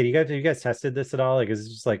was like, hey, do you guys tested this at all? Like, is it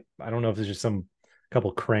just like I don't know if there's just some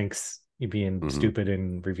couple cranks being Mm-hmm. stupid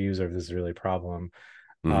in reviews or if this is really a problem.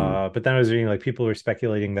 Mm-hmm. But then I was reading like people were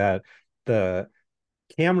speculating that the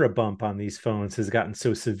camera bump on these phones has gotten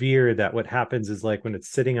so severe that what happens is like when it's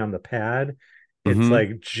sitting on the pad, it's Mm-hmm.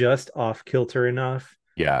 like just off kilter enough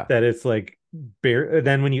Yeah. that it's like bare.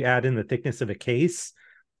 Then when you add in the thickness of a case,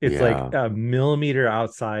 it's like Yeah. a millimeter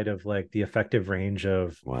outside of like the effective range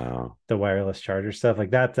of Wow. the wireless charger stuff.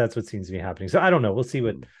 Like that's what seems to be happening. So I don't know. We'll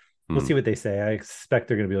Hmm. see what they say. I expect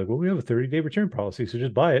they're going to be like, well, we have a 30-day return policy, so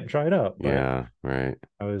just buy it and try it out. But Yeah. Right.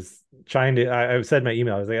 I was trying to. I said in my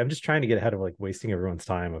email, I was like, I'm just trying to get ahead of like wasting everyone's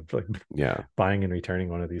time of like Yeah. buying and returning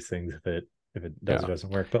one of these things if it does or Yeah. doesn't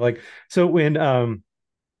work. But like, so when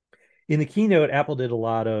in the keynote, Apple did a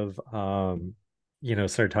lot of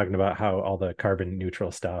started talking about how all the carbon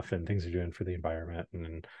neutral stuff and things are doing for the environment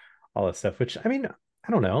and all that stuff. Which I mean,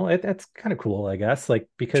 I don't know. That's kind of cool, I guess. Like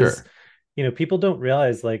because Sure. people don't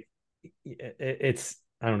realize like it's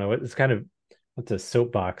I don't know. It's kind of not to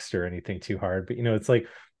soapbox or anything too hard, but it's like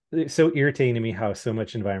it's so irritating to me how so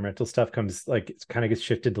much environmental stuff comes like it kind of gets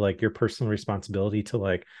shifted to like your personal responsibility to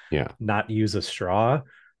like Yeah. not use a straw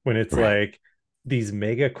when it's Right. like these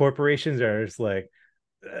mega corporations are just like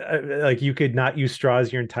you could not use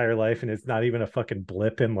straws your entire life and it's not even a fucking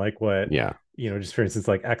blip in like what Yeah. just for instance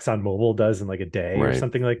like ExxonMobil does in like a day or Right.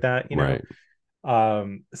 something like that. Right.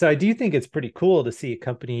 So I do think it's pretty cool to see a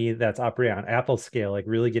company that's operating on Apple scale, like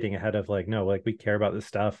really getting ahead of like, no, like we care about this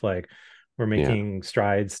stuff. Like we're Yeah. making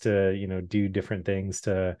strides to, do different things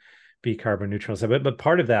to be carbon neutral. So, but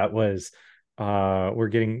part of that was we're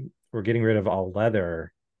getting rid of all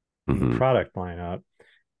leather in the Hmm. product lineup.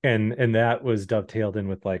 And that was dovetailed in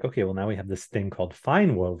with like, okay, well now we have this thing called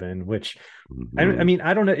fine woven, which I Hmm. mean,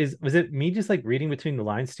 I don't know, was it me just like reading between the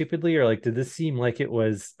lines stupidly, or like did this seem like it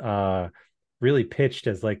was really pitched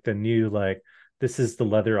as like the new, like, this is the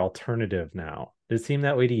leather alternative now? Did it seem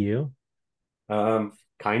that way to you?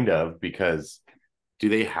 Kind of, because do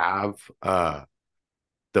they have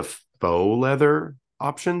the faux leather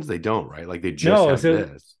options? They don't, right? Like they just No, have so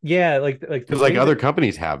this. yeah, like the Because like way that, other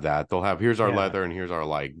companies have that. They'll have, here's our yeah, leather and here's our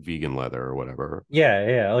like vegan leather or whatever.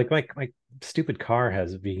 yeah, like my stupid car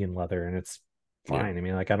has vegan leather and it's Yeah. fine. I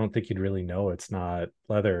mean, like I don't think you'd really know it's not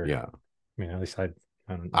leather. Yeah. I mean, at least I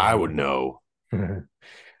don't, I would know.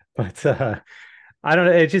 but I don't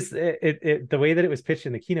know. It just the way that it was pitched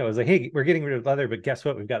in the keynote was like, hey, we're getting rid of leather, but guess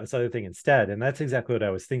what? We've got this other thing instead. And that's exactly what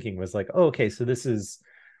I was thinking was like, oh, okay, so this is,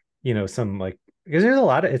 some like, because there's a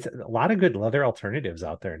lot of good leather alternatives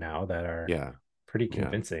out there now that are Yeah. pretty Yeah.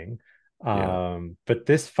 convincing. Yeah. But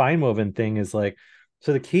this fine woven thing is like,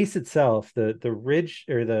 so the case itself, the ridge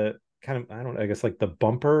or the kind of, I don't know, I guess like the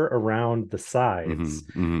bumper around the Hmm. sides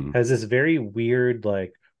Hmm. has this very weird,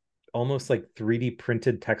 like almost like 3D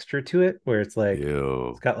printed texture to it, where it's like it's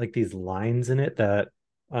Ew. got like these lines in it that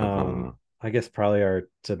Uh-huh. I guess probably are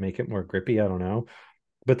to make it more grippy. I don't know.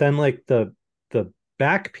 But then like the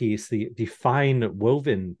back piece, the fine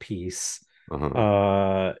woven piece,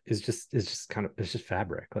 Uh-huh. is just kind of, it's just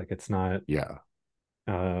fabric. Like it's not Yeah.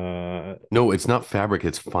 uh No, it's not fabric,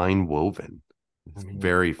 it's fine woven. I It's mean,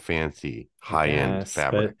 very fancy, I high-end guess,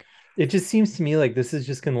 but fabric. it just seems to me like this is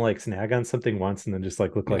just gonna like snag on something once and then just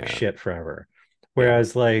like look like Yeah. shit forever. Yeah.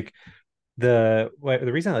 Whereas like the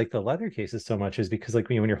reason I like the leather cases so much is because like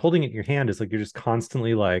when you're holding it in your hand, it's like you're just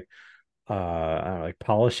constantly like I don't know, like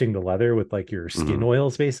polishing the leather with like your skin Hmm.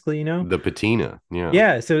 oils, basically, The patina. Yeah.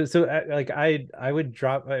 Yeah, so like I would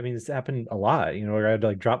drop. I mean, this happened a lot, where I'd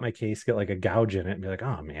like drop my case, get like a gouge in it, and be like,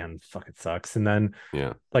 "Oh man, fuck, it sucks." And then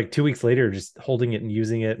Yeah. like 2 weeks later, just holding it and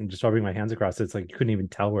using it and just rubbing my hands across it, it's like you couldn't even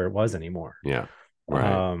tell where it was anymore. Yeah. Right.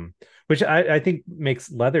 Um, which I think makes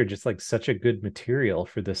leather just like such a good material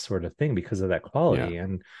for this sort of thing because of that Yeah. quality.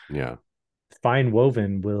 And Yeah. fine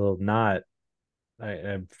woven will not.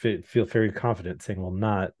 I feel very confident saying will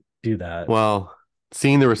not do that. Well,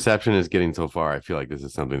 seeing the reception is getting so far, I feel like this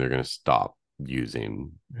is something they're going to stop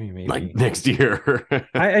using I mean, like maybe. next year.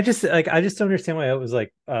 I just don't understand why it was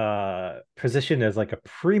like positioned as like a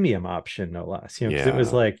premium option, no less. Because it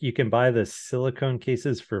was Yeah. like you can buy the silicone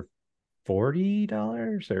cases for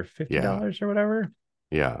 $40 or fifty Yeah. dollars or whatever.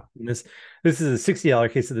 Yeah. And this is a $60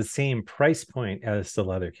 case at the same price point as the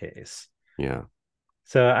leather case. Yeah.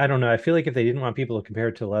 So I don't know. I feel like if they didn't want people to compare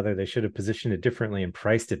it to leather, they should have positioned it differently and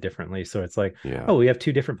priced it differently. So it's like, Yeah. oh, we have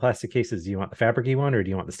two different plastic cases. Do you want the fabricy one or do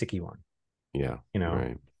you want the sticky one? Yeah. You know?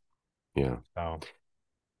 Right. Yeah. So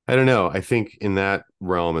I don't know. I think in that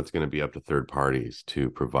realm, it's going to be up to third parties to yeah.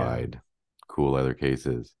 provide cool leather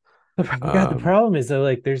cases. Yeah, the Um, problem is that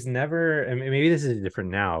like there's never, I mean, maybe this is different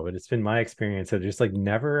now, but it's been my experience that there's like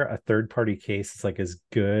never a third party case that's like as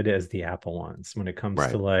good as the Apple ones when it comes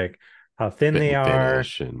to right. like how thin Fit they and are,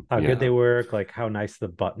 finish and how good they yeah. work, like how nice the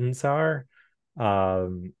buttons are,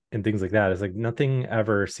 and things like that. It's like nothing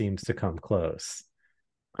ever seems to come close.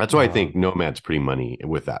 That's why I think Um, Nomad's pretty money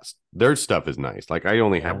with that. Their stuff is nice. Like I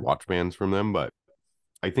only have yeah, watch bands from them, but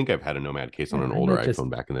I think I've had a Nomad case on yeah, an older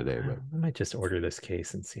iPhone back in the day. But I might just order this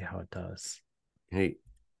case and see how it does. hey,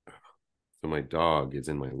 so my dog is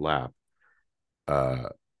in my lap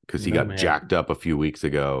because he got Nomad. jacked up a few weeks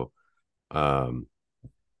ago. Um,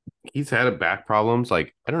 he's had a back problems.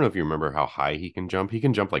 Like I don't know if you remember how high he can jump. He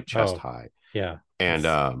can jump like chest Oh, high, yeah, and it's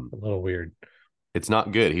a little weird. it's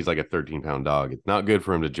not good. He's like a 13-pound dog. It's not good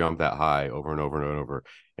for him to jump that high over and over and over.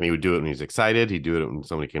 And he would do it when he's excited. He'd do it when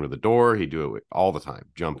somebody came to the door. He'd do it all the time,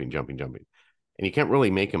 jumping, jumping, jumping. And you can't really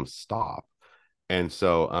make him stop. And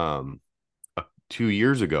so 2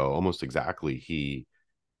 years ago, almost exactly, he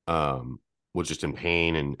um was just in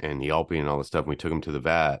pain and yelping and all this stuff. And we took him to the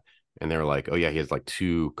vet and they were like, oh yeah, he has like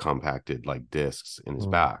two compacted like discs in his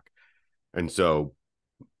Mm, back. And so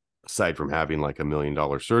aside from having like $1 million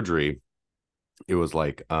surgery, it was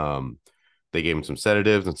like they gave him some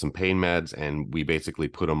sedatives and some pain meds, and we basically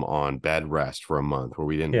put him on bed rest for a month where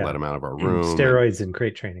we didn't let yeah, him out of our room. And steroids and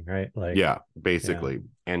crate training, right? Like, yeah, yeah. basically.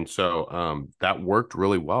 And so that worked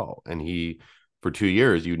really well. And he, for 2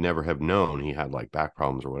 years, you'd never have known he had like back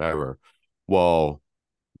problems or whatever. Well,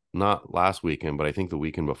 not last weekend, but I think the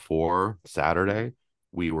weekend before Saturday,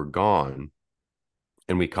 we were gone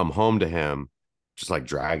and we come home to him just like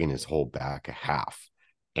dragging his whole back a half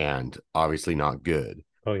and obviously not good.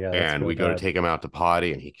 Oh yeah, that's And really we go to bad. take him out to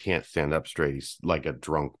potty and he can't stand up straight. He's like a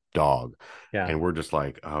drunk dog. Yeah. And we're just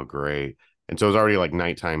like, oh, great. And so it was already like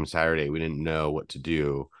nighttime Saturday. We didn't know what to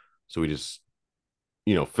do. So we just,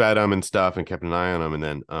 fed him and stuff and kept an eye on him. And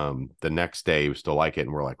then the next day he was still like it.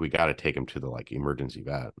 And we're like, we got to take him to the like emergency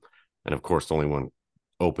vet. And of course, the only one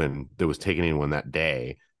open that was taking anyone that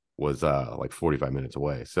day was like 45 minutes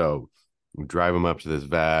away. So we drive him up to this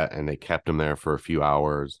vet and they kept him there for a few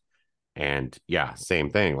hours. And yeah, same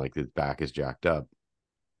thing. Like his back is jacked up.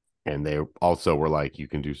 And they also were like, you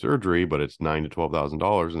can do surgery, but it's $9,000 to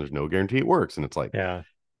 $12,000 and there's no guarantee it works. And it's like, Yeah.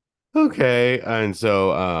 okay. And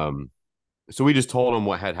so we just told him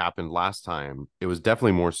what had happened last time. It was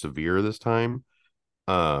definitely more severe this time,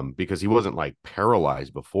 because he wasn't like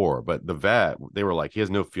paralyzed before, but the vet, they were like, he has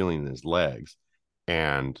no feeling in his legs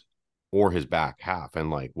and or his back half.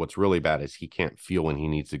 And like what's really bad is he can't feel when he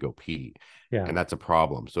needs to go pee. Yeah. And that's a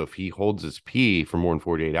problem. So if he holds his pee for more than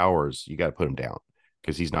 48 hours, you got to put him down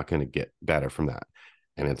because he's not going to get better from that.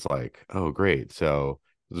 And it's like, oh, great. So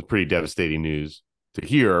it was pretty devastating news to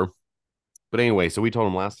hear. But anyway, so we told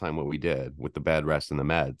him last time what we did with the bed rest and the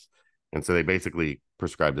meds. And so they basically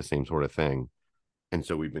prescribed the same sort of thing. And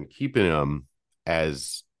so we've been keeping him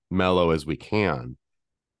as mellow as we can.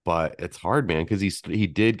 But it's hard, man, because he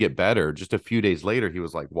did get better. Just a few days later, he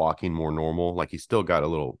was like walking more normal. Like he still got a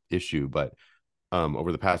little issue, but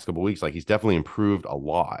over the past couple of weeks, like he's definitely improved a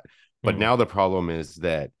lot. But Mm. now the problem is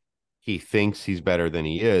that he thinks he's better than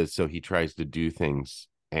he is, so he tries to do things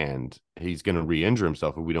and he's going to re-injure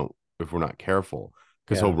himself if we're not careful.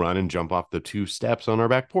 Because he'll Yeah. run and jump off the 2 steps on our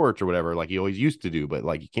back porch or whatever, like he always used to do. But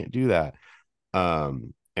like you can't do that.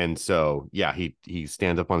 And so yeah, he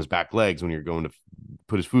stands up on his back legs when you're going to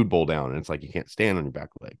put his food bowl down, and it's like you can't stand on your back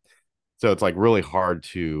leg. So it's like really hard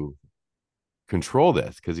to control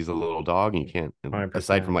this because he's a little dog and you can't,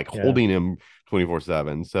 aside from 100%. like Yeah. holding him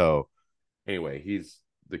 24/7. So anyway,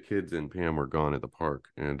 the kids and Pam were gone at the park,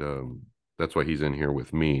 and that's why he's in here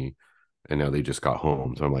with me. And now they just got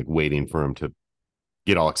home, so I'm like waiting for him to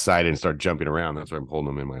get all excited and start jumping around. That's why I'm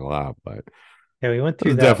holding him in my lap. But Yeah, we went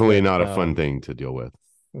through it's that definitely with not a fun thing to deal with.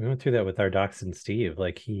 our dachshund Steve.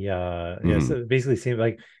 Like he yes, Mm-hmm. it basically seemed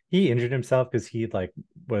like he injured himself because he like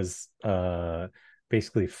was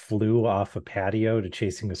basically flew off a patio to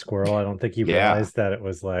chasing a squirrel. I don't think he Yeah, realized that it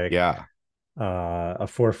was like yeah, a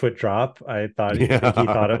 4 foot drop. I think he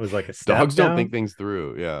thought yeah. it was like a step Dogs don't down. think things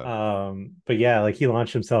through. Yeah, But yeah, like he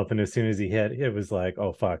launched himself, and as soon as he hit, it was like,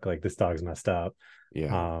 oh fuck, like this dog's messed up.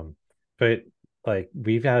 yeah, um but like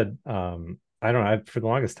we've had I don't know, for the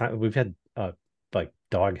longest time we've had like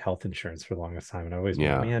dog health insurance for the longest time, and I always been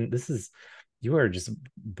like, yeah. man, this is, you are just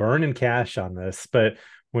burning cash on this. But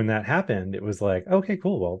when that happened, it was like, okay,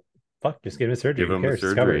 cool, well, fuck, just get him a surgery, Give who them the cares,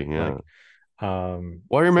 it's surgery. covered. Yeah. Like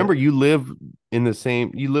Well, I so remember you live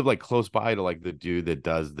like close by to like the dude that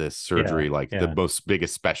does this yeah, surgery, like the yeah. most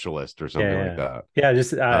biggest specialist or Yeah, something like yeah, that. yeah. Just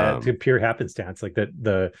to Um, pure happenstance, like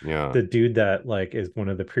that yeah. the dude that like is one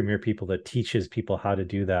of the premier people that teaches people how to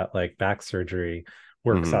do that like back surgery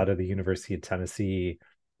works Hmm. out of the University of Tennessee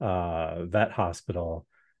vet hospital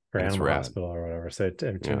or That's animal rad. hospital or whatever. So it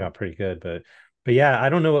turned Yeah. out pretty good. But yeah, I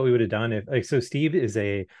don't know what we would have done if like, so Steve is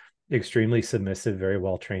a extremely submissive, very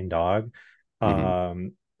well trained dog, Hmm.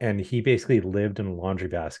 and he basically lived in a laundry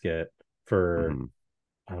basket for, Hmm.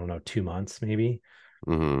 I don't know, 2 months maybe.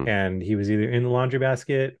 Hmm. And he was either in the laundry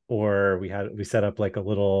basket, or we set up like a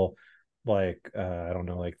little like I don't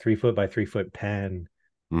know, like 3 foot by 3 foot pen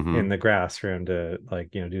in Hmm. the grass for him to like,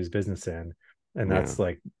 do his business in. And Yeah. that's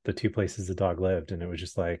like the two places the dog lived, and it was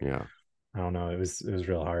just like, Yeah. I don't know, it was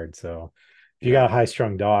real hard. So if you got a Yeah. high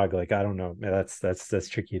strung dog, like I don't know, that's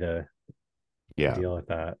tricky to Yeah. deal with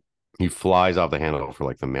that. He flies off the handle for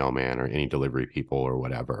like the mailman or any delivery people or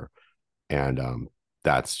whatever. And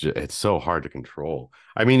that's just, it's so hard to control.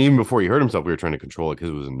 I mean, even before he hurt himself, we were trying to control it because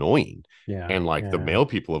it was annoying. Yeah, And like the yeah, mail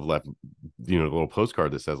people have left, a little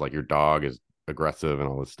postcard that says like your dog is aggressive and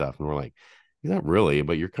all this stuff. And we're like, he's not really,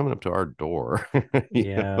 but you're coming up to our door.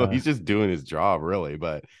 yeah. He's just doing his job, really.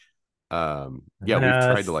 But yeah, we've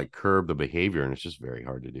tried to Yes. like curb the behavior, and it's just very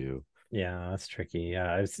hard to do. Yeah, that's tricky.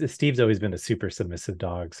 Yeah, Steve's always been a super submissive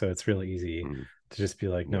dog, so it's really easy Mm, to just be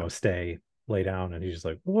like, yeah. "No, stay, lay down," and he's just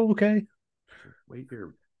like, "Oh, okay." Wait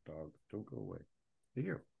here, dog. Don't go away. Stay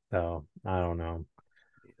here. So I don't know.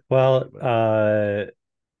 Anyway, Well, but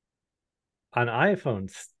on iPhone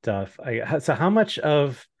stuff, so how much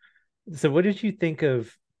of, so what did you think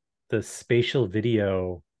of the spatial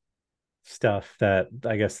video stuff that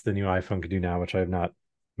I guess the new iPhone could do now, which I've not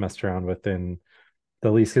messed around with in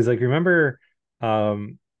the least. Because like remember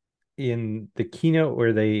um in the keynote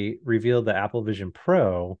where they revealed the Apple Vision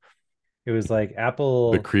Pro, it was like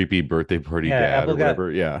The Apple, creepy birthday party yeah, dad Apple or got,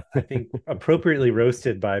 whatever. Yeah. I think, appropriately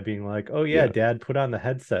roasted by being like, "Oh yeah, Yeah. Dad, put on the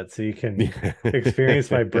headset so you can Yeah.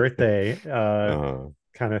 experience my birthday," uh,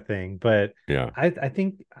 kind of thing. But yeah. I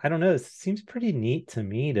think I don't know. It seems pretty neat to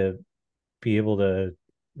me to be able to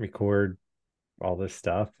record all this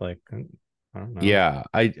stuff. Like I don't know. Yeah.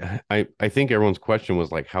 I think everyone's question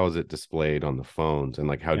was like, how is it displayed on the phones? And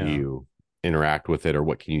like, how do Yeah. you interact with it, or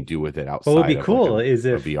what can you do with it What would outside be of like cool is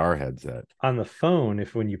a if VR headset? on the phone,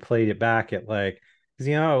 if when you played it back, it like, because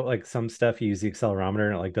you know, like some stuff you use the accelerometer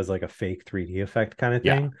and it like does like a fake 3D effect kind of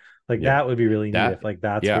Yeah. thing. Like Yeah. that would be really neat That, if like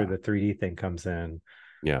that's where yeah. the 3D thing comes in.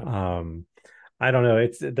 Yeah. Um, I don't know.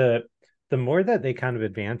 It's the more that they kind of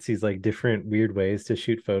advance these like different weird ways to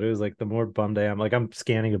shoot photos, like the more bummed I am. Like I'm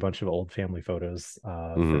scanning a bunch of old family photos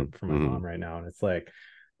for my Hmm. mom right now, and it's like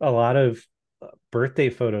a lot of birthday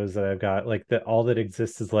photos that I've got, like that all that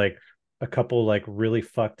exists is like a couple like really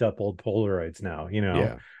fucked up old Polaroids now, you know.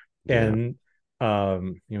 Yeah. Yeah. And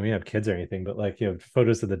you know, we have kids or anything, but like, you know,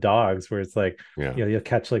 photos of the dogs where it's like, Yeah. you know, you'll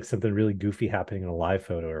catch like something really goofy happening in a live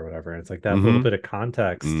photo or whatever. And it's like that little Hmm. bit of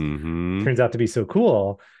context Hmm. turns out to be so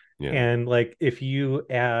cool. Yeah. And like if you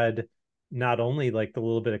add not only like the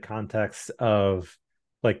little bit of context of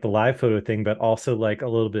like the live photo thing, but also like a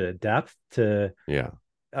little bit of depth to Yeah.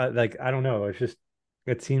 like I don't know, it's just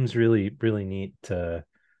it seems really really neat to,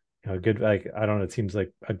 you know, good, like I don't know, it seems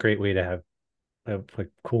like a great way to have like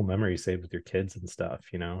cool memories saved with your kids and stuff,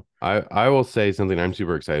 you know. I will say something I'm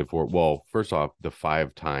super excited for. Well, first off, the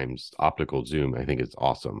 5 times optical zoom, I think is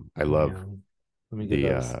awesome. I love Yeah, let me give the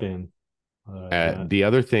that a spin. the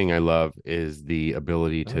other thing I love is the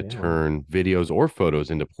ability Oh to yeah, turn videos or photos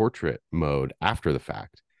into portrait mode after the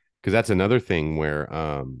fact. Because that's another thing where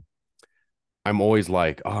I'm always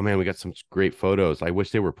like, oh man, we got some great photos. I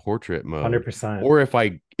wish they were portrait mode. 100%. Or if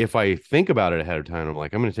I think about it ahead of time, I'm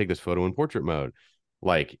like, I'm gonna take this photo in portrait mode.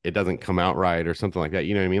 Like it doesn't come out right or something like that.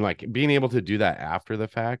 You know what I mean? Like being able to do that after the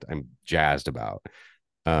fact, I'm jazzed about.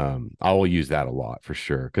 I will use that a lot for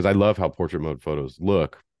sure because I love how portrait mode photos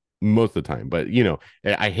look most of the time. But you know,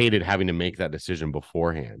 I hated having to make that decision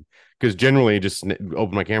beforehand because generally just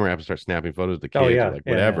open my camera app and start snapping photos of the Oh kids or yeah, like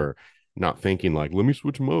yeah, yeah. whatever, not thinking like, let me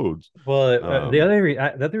switch modes. Well, Um, the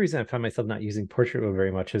other reason I find myself not using portrait mode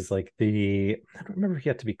very much is like the I don't remember if you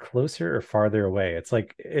have to be closer or farther away. It's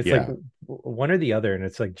like yeah, one or the other, and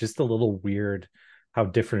it's like just a little weird how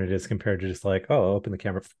different it is compared to just like, oh, open the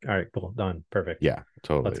camera. All right, cool, done, perfect. yeah, Let's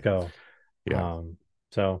totally. go. Yeah.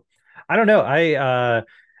 So I don't know.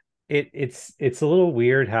 It's a little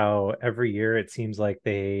weird how every year it seems like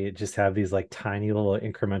they just have these like tiny little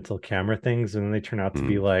incremental camera things, and then they turn out to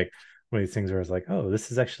be Mm. like one of these things where it's like, oh,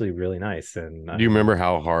 this is actually really nice. And Do you remember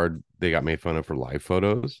how hard they got made fun of for live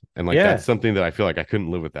photos? And like that's yeah, something that I feel like I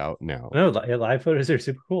couldn't live without now. no, live photos are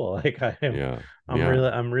super cool. Like Yeah. Yeah.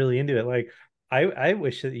 I'm really into it. Like I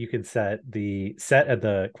wish that you could set at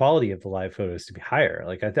the quality of the live photos to be higher.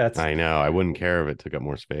 Like that's I know. I wouldn't care if it took up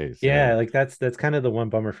more space. Yeah. yeah, like that's kind of the one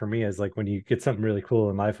bummer for me is like when you get something really cool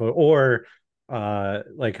in live photo, or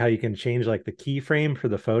like how you can change like the keyframe for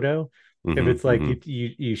the photo. If Hmm. it's like Hmm.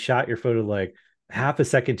 you shot your photo like half a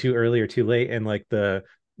second too early or too late, and like the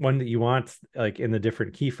one that you want like in the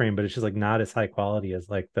different keyframe, but it's just like not as high quality as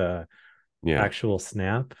like the Yeah. actual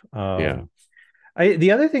snap. Yeah. I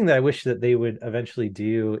the other thing that I wish that they would eventually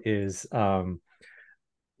do is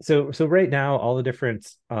so right now all the different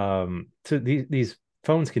so these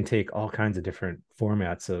phones can take all kinds of different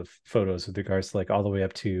formats of photos with regards to like all the way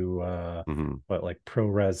up to Hmm. what like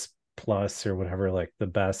ProRes plus or whatever, like the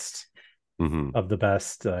best Hmm. of the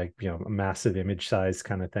best, like you know, a massive image size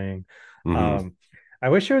kind of thing. Hmm. um I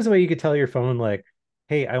wish there was a way you could tell your phone like,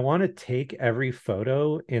 hey, I want to take every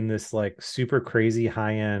photo in this like super crazy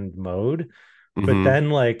high end mode, but Hmm. then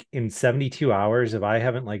like in 72 hours, if I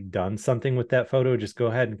haven't like done something with that photo, just go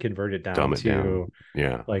ahead and convert it down Dumb it down. to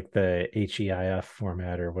Yeah. like the HEIF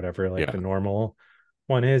format or whatever like the Yeah. normal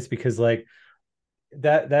one is, because like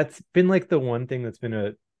that's been like the one thing that's been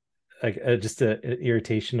a like just a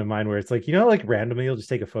irritation of mine, where it's like, you know, like randomly you'll just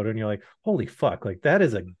take a photo and you're like, holy fuck, like that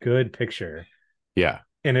is a good picture. Yeah.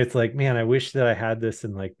 And it's like, man, I wish that I had this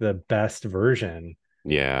in like the best version.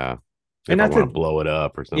 Yeah. And If I not want to to, blow it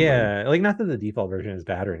up or something. yeah, like not that the default version is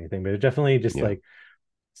bad or anything, but it definitely just Yeah. like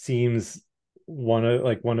seems one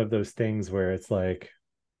of those things where it's like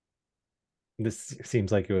this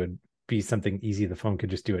seems like it would be something easy the phone could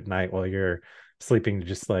just do at night while you're sleeping, to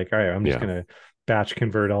just like, all right, I'm just Yeah. gonna batch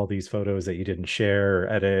convert all these photos that you didn't share or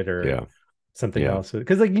edit or Yeah. something Yeah. else.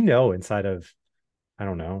 Because like, you know, inside of, I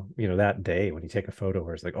don't know, you know, that day when you take a photo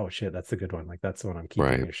where it's like, oh shit, that's the good one. Like that's the one I'm keeping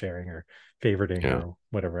Right. or sharing or favoriting Yeah. or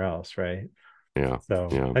whatever else. Right. Yeah. So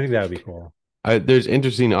Yeah. I think that would be cool. There's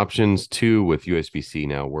interesting options too with USB-C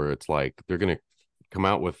now where it's like they're going to come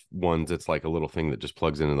out with ones that's like a little thing that just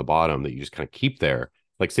plugs into the bottom that you just kind of keep there.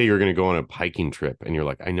 Like say you're going to go on a hiking trip and you're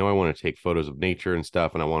like, I know I want to take photos of nature and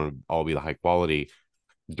stuff and I want to all be the high quality.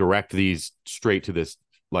 Direct these straight to this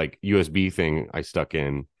like USB thing I stuck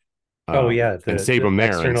in, Oh yeah, and save them the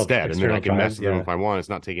there instead. And then I external can mess drives. with them Yeah. if I want. It's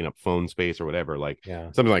not taking up phone space or whatever. Like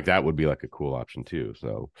Yeah. something like that would be like a cool option too.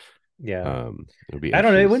 So Yeah. it would be I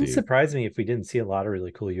don't know. interesting It to wouldn't see. surprise me if we didn't see a lot of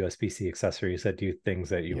really cool USB-C accessories that do things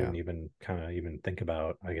that you Yeah. wouldn't even kind of even think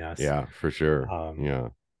about, I guess. Yeah, for sure. Um, Yeah.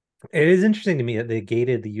 it is interesting to me that they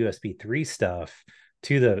gated the USB 3 stuff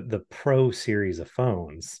to the Pro series of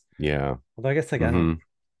phones. Yeah. Although I guess like Mm-hmm.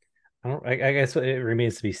 I guess it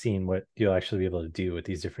remains to be seen what you'll actually be able to do with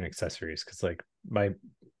these different accessories. Because like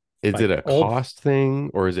Is my it a old, cost thing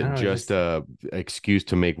or is I it don't know, just just a excuse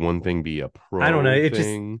to make one thing be a I don't know. pro It just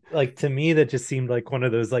thing? like to me that just seemed like one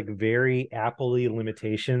of those like very Apple-y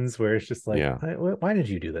limitations where it's just like, Yeah. why did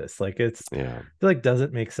you do this? Like Yeah. it like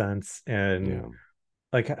doesn't make sense and Yeah.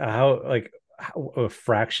 like how a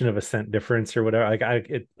fraction of a cent difference or whatever. I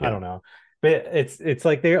Yeah. don't know, but it's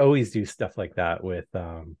like they always do stuff like that with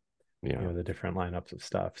you Yeah. know the different lineups of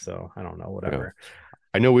stuff. So I don't know, Yeah. whatever.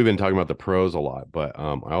 I know we've been talking about the pros a lot, but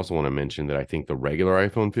I also want to mention that I think the regular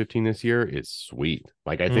iPhone 15 this year is sweet.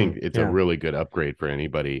 Like I think it's a Yeah. really good upgrade for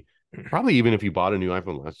anybody. Probably even if you bought a new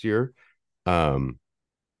iPhone last year. Um,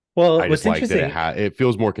 Well, I just what's like that interesting, it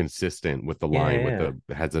feels more consistent with the yeah, line with yeah, the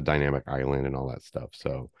it has a dynamic island and all that stuff.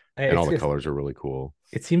 So yeah. and all the colors are really cool.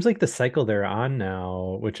 It seems like the cycle they're on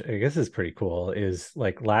now, which I guess is pretty cool, is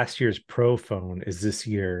like last year's Pro phone is this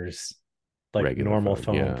year's like Regular normal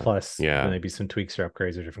phone. phone Yeah. plus Yeah. maybe some tweaks or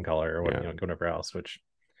upgrades or different color or what you Yeah. know whatever else. Which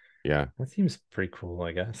Yeah. that seems pretty cool,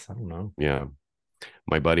 I guess. I don't know. Yeah.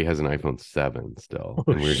 My buddy has an iPhone 7 still,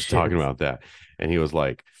 Oh and we were just talking shit! about that. And he was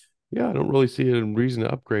like, yeah, I don't really see a reason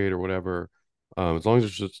to upgrade or whatever. As long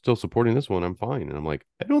as they're still supporting this one, I'm fine. And I'm like,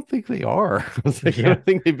 I don't think they are. I was like, I Yeah, don't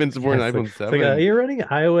think they've been yeah. supporting iPhone It's like 7. you're running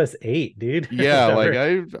iOS 8, dude, or Yeah, like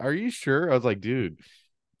whatever. are you sure? I was like, dude,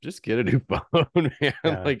 just get a new phone, man.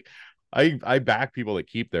 Yeah, Like I back people that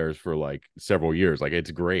keep theirs for like several years. Like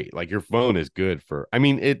it's great. Like your phone is good for I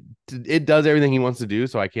mean, it does everything he wants to do,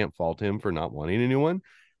 so I can't fault him for not wanting a new one.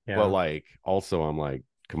 But yeah, like also I'm like,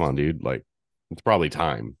 come on, dude, like it's probably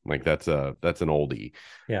time. Like that's an oldie.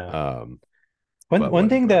 yeah. Um, but One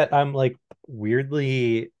thing whatever. that I'm like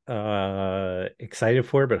weirdly excited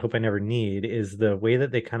for, but hope I never need, is the way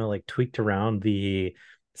that they kind of like tweaked around the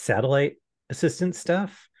satellite assistant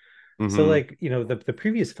stuff. So Mm-hmm. like, you know, the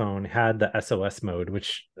previous phone had the SOS mode,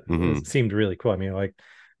 which Mm-hmm. seemed really cool. I mean, like,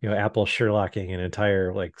 you know, Apple Sherlocking an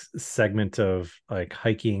entire like segment of like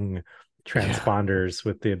hiking Yeah. transponders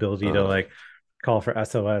with the ability to like call for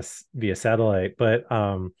SOS via satellite. But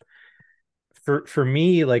for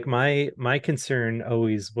me, like my concern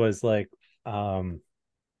always was like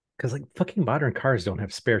because like fucking modern cars don't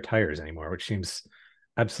have spare tires anymore, which seems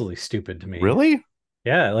absolutely stupid to me. Really?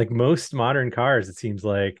 Yeah, like most modern cars, it seems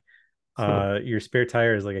like Huh. your spare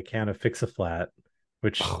tire is like a can of Fix-A-Flat,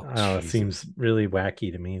 which Oh, I don't know, Jesus. seems really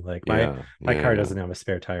wacky to me. Like Yeah. my Yeah. car Yeah. doesn't have a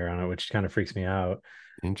spare tire on it, which kind of freaks me out.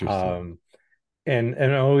 Interesting. Um,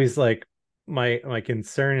 and always like my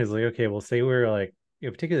concern is like, okay, well, say we're like, you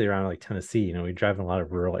know, particularly around like Tennessee, you know, we drive in a lot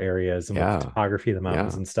of rural areas and with the Yeah. topography of the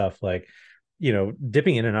mountains Yeah. and stuff, like, you know,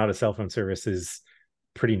 dipping in and out of cell phone service is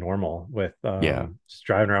pretty normal with Yeah. just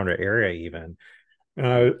driving around our area even.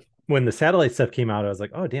 Uh, when the satellite stuff came out, I was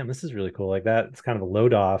like, oh damn, this is really cool. Like that, it's kind of a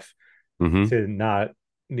load off Mm-hmm. to not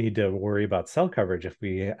need to worry about cell coverage if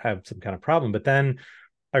we have some kind of problem. But then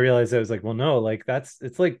I realized I was like, well, no, like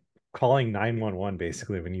it's like calling 911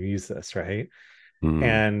 basically when you use this, right? Mm-hmm.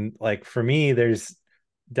 And like for me, there's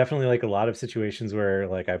definitely like a lot of situations where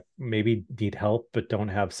like I maybe need help but don't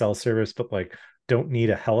have cell service, but like don't need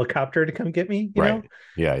a helicopter to come get me, you know? Right.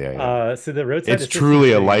 Yeah. Yeah. Yeah. So the roadside It's assistance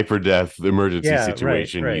truly a thing, life or death emergency yeah,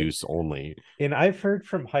 situation right. use only. And I've heard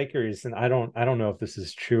from hikers, and I don't know if this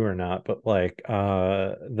is true or not, but like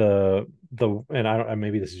the and I don't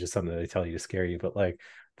maybe this is just something that they tell you to scare you, but like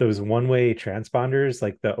those one-way transponders,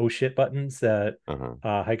 like the oh shit buttons that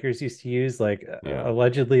Uh-huh. hikers used to use, like Yeah.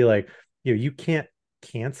 allegedly, like you know, you can't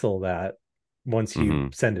cancel that once you Mm-hmm.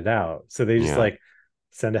 send it out. So they just Yeah. like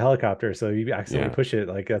send a helicopter. So you accidentally Yeah. push it,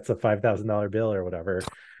 like that's a $5,000 bill or whatever,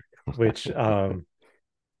 which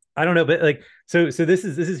I don't know, but like so this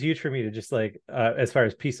is huge for me to just like as far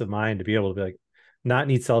as peace of mind to be able to be like, not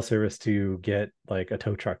need cell service to get like a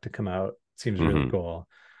tow truck to come out seems really Mm-hmm. cool.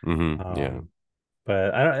 Mm-hmm. Yeah. Um,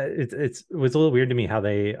 but I don't. It was a little weird to me how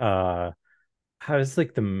they how does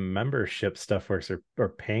like the membership stuff works or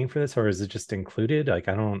paying for this, or is it just included? Like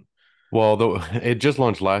I don't. Well, though it just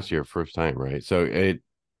launched last year, first time, right? So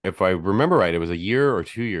if I remember right, it was a year or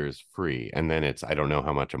 2 years free, and then it's I don't know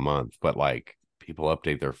how much a month, but like people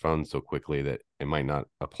update their phones so quickly that it might not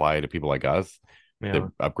apply to people like us that Yeah.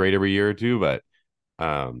 upgrade every year or two. But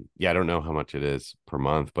yeah, I don't know how much it is per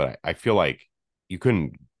month, but I feel like you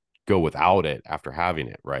couldn't go without it after having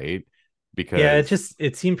it, right? Yeah, it Because just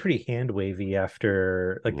it seemed pretty hand wavy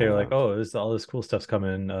after like they're like, yeah, oh, all this cool stuff's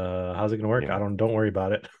coming. How's it gonna work? I yeah, don't worry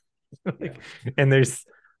about it. yeah, Like, and there's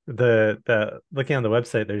the looking on the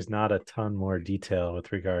website, there's not a ton more detail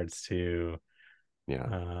with regards to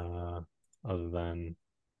yeah. uh other than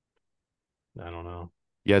I don't know.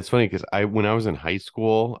 Yeah, it's funny because when I was in high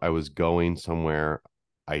school, I was going somewhere.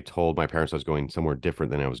 I told my parents I was going somewhere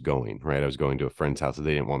different than I was going, right? I was going to a friend's house that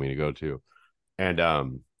they didn't want me to go to. And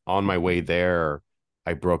on my way there,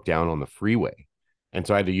 I broke down on the freeway. And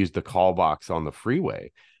so I had to use the call box on the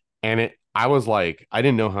freeway. And I was like, I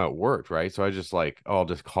didn't know how it worked, right? So I just like, oh, I'll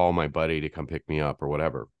just call my buddy to come pick me up or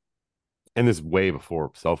whatever. And this way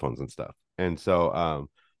before cell phones and stuff. And so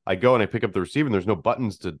I go and I pick up the receiver and there's no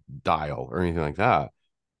buttons to dial or anything like that.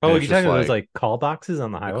 Oh, And are it's you just talking about those like like call boxes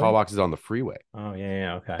on the the call highway? box is on the freeway. Oh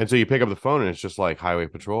yeah, okay. And so you pick up the phone and it's just like highway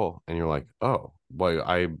patrol. And you're like, oh, boy,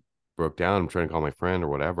 I broke down. I'm trying to call my friend or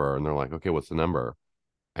whatever. And they're like, okay, what's the number?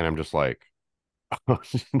 And I'm just like, oh,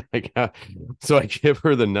 so I give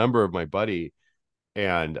her the number of my buddy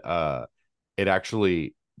and it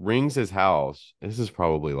actually rings his house. This is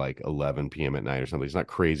probably like 11 p.m. at night or something. It's not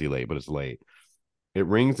crazy late, but it's late. It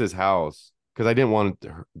rings his house because I didn't want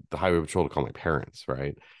the highway patrol to call my parents,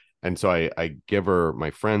 right? And so I give her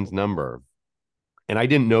my friend's number and I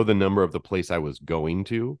didn't know the number of the place I was going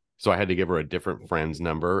to. So I had to give her a different friend's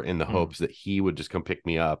number in the Hmm. hopes that he would just come pick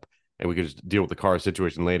me up and we could just deal with the car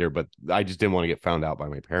situation later. But I just didn't want to get found out by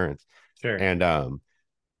my parents. Sure. And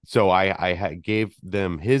so I gave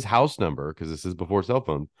them his house number because this is before cell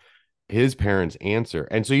phone. His parents answer,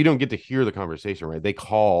 and so you don't get to hear the conversation, right? They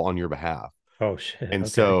call on your behalf. Oh shit. And Okay.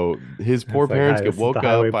 so his poor It's like, parents hi, get this is the woke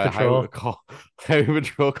highway up by a highway patrol call, highway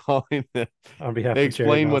patrol calling them. on behalf They of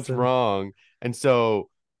Jerry explain what's Nelson. wrong. And so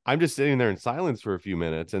I'm just sitting there in silence for a few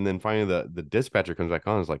minutes. And then finally the dispatcher comes back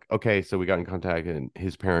on and is like, okay, so we got in contact and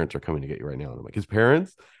his parents are coming to get you right now. And I'm like, his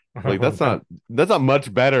parents? Like Oh no. that's not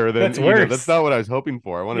much better than That's that's worse. not what I was hoping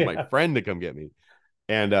for. I wanted my Yeah. friend to come get me.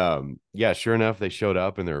 And yeah, sure enough, they showed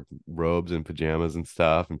up in their robes and pajamas and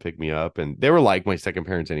stuff and picked me up. And they were like my second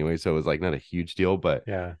parents anyway, so it was like not a huge deal, but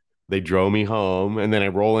Yeah. they drove me home. And then I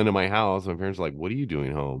roll into my house. My parents are like, "What are you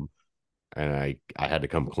doing home?" And I had to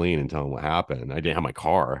come clean and tell them what happened. I didn't have my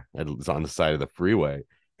car. It was on the side of the freeway.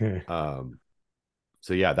 Um,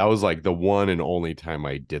 so yeah, that was like the one and only time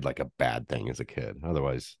I did like a bad thing as a kid.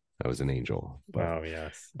 Otherwise, I was an angel. Oh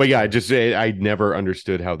yes. But yeah, Yes. I never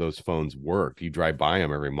understood how those phones worked. You drive by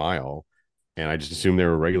them every mile, and I just assumed they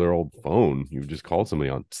were a regular old phone. You just called somebody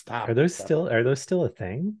on. Stop. Stop. Are those still a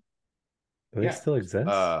thing? Do they Yeah. still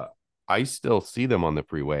exist? I still see them on the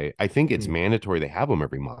freeway. I think it's Hmm. mandatory they have them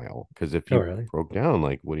every mile because if Oh you really? broke down,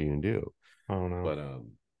 like, what are you gonna do? I don't know. But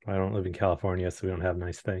I don't live in California, so we don't have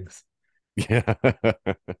nice things. yeah.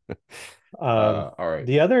 Um, All right.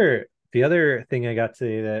 the other thing I got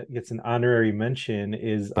today that gets an honorary mention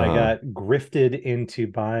is I Uh, got grifted into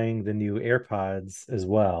buying the new AirPods as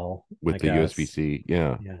well. I with the USB guess. C,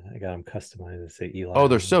 yeah. Yeah, I got them customized. They say Eli Oh,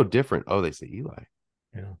 they're on them. so different. Oh, they say Eli.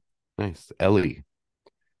 Yeah, Nice, Ellie.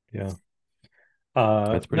 yeah.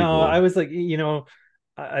 That's pretty No, I cool. was like,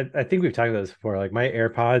 I think we've talked about this before. Like my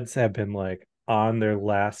AirPods have been like on their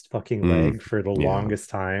last fucking Mm, leg for the yeah, longest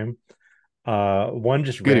time. One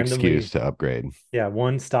just good excuse randomly, to upgrade. yeah,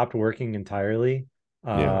 one stopped working entirely.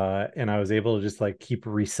 Yeah, And I was able to just like keep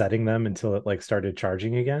resetting them until it like started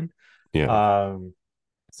charging again. yeah. Um,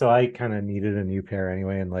 so I kind of needed a new pair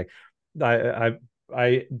anyway, and like I I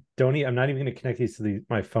I don't I'm not even going to connect these to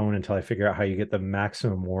my phone until I figure out how you get the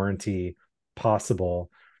maximum warranty possible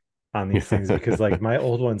on these things because like my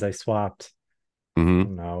old ones I swapped, I Hmm.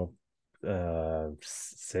 don't know,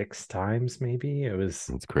 6 times maybe. It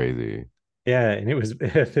was That's crazy. yeah, and it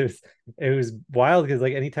was wild because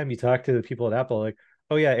like anytime you talk to the people at Apple, like,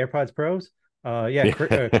 oh yeah, AirPods Pros, yeah, Yeah,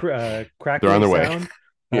 they're on crackly their way. sound,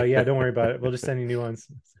 Yeah, yeah, don't worry about it. We'll just send you new ones.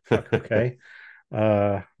 Fuck, okay,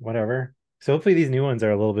 whatever. So hopefully these new ones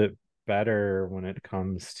are a little bit better when it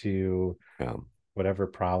comes to yeah. whatever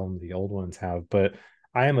problem the old ones have. But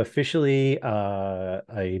I am officially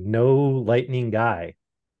a no lightning guy.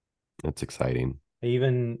 That's exciting.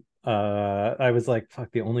 I was like,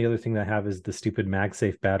 fuck, the only other thing that I have is the stupid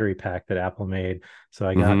MagSafe battery pack that Apple made. So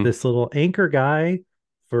I got Mm-hmm. this little Anchor guy Mm.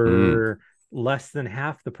 for less than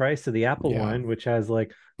half the price of the Apple Yeah. one, which has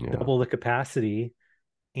like Yeah. double the capacity,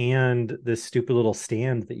 and this stupid little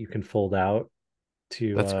stand that you can fold out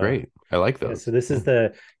to That's great. I like yeah, those. so this Yeah. is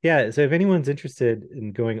the yeah, so if anyone's interested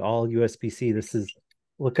in going all USB-C, this is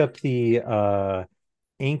look up the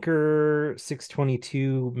Anchor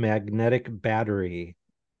 622 magnetic battery,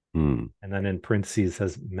 Mm. and then in parentheses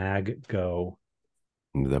says Mag Go.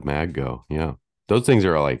 The Mag Go. Yeah. Those things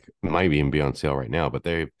are like, might even be on sale right now, but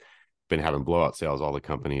they've been having blowout sales, all the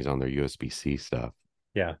companies on their USB-C stuff.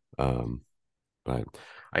 Yeah. Um, but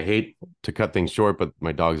I hate to cut things short, but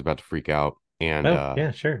my dog's about to freak out, and Oh,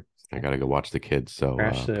 yeah, sure. I gotta go watch the kids. So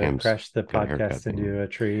Pam's Crash the got a haircut podcast thing. into a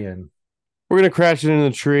tree and We're gonna crash it in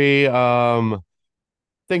the tree.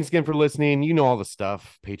 Thanks again for listening. You know all the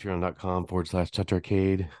stuff. Patreon.com/Touch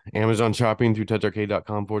Arcade. Amazon shopping through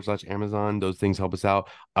toucharcade.com/Amazon. Those things help us out.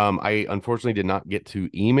 I unfortunately did not get to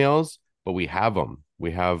emails, but we have them.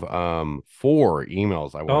 We have 4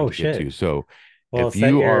 emails I wanted oh to get shit. to. So Well, if set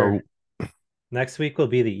you are, your next week will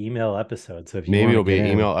be the email episode. So if you maybe want to it'll be get an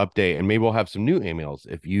in, email update, and maybe we'll have some new emails.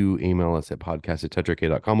 If you email us at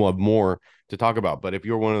podcast@toucharcade.com, we'll have more to talk about. But if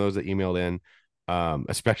you're one of those that emailed in,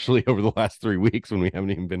 especially over the last 3 weeks when we haven't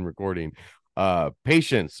even been recording,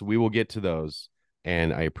 patience, we will get to those.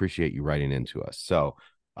 And I appreciate you writing into us. So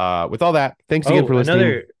with all that, thanks again oh, for listening.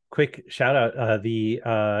 another quick shout out. The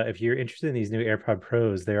if you're interested in these new AirPod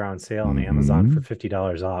Pros, they're on sale on Amazon for Mhm.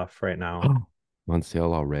 $50 off right now. On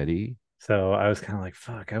sale already. So I was kind of like,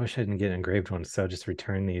 fuck, I wish I didn't get engraved ones. So I'll just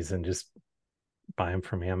return these and just buy them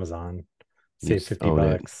from Amazon, You save just 50 own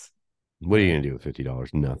it. bucks. What are you But gonna do with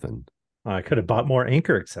 $50? Nothing. I could have bought more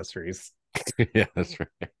Anchor accessories. Yeah, that's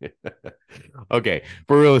right. Okay,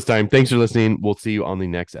 for real this time, thanks for listening. We'll see you on the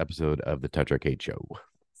next episode of the Touch Arcade Show.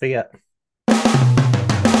 See ya.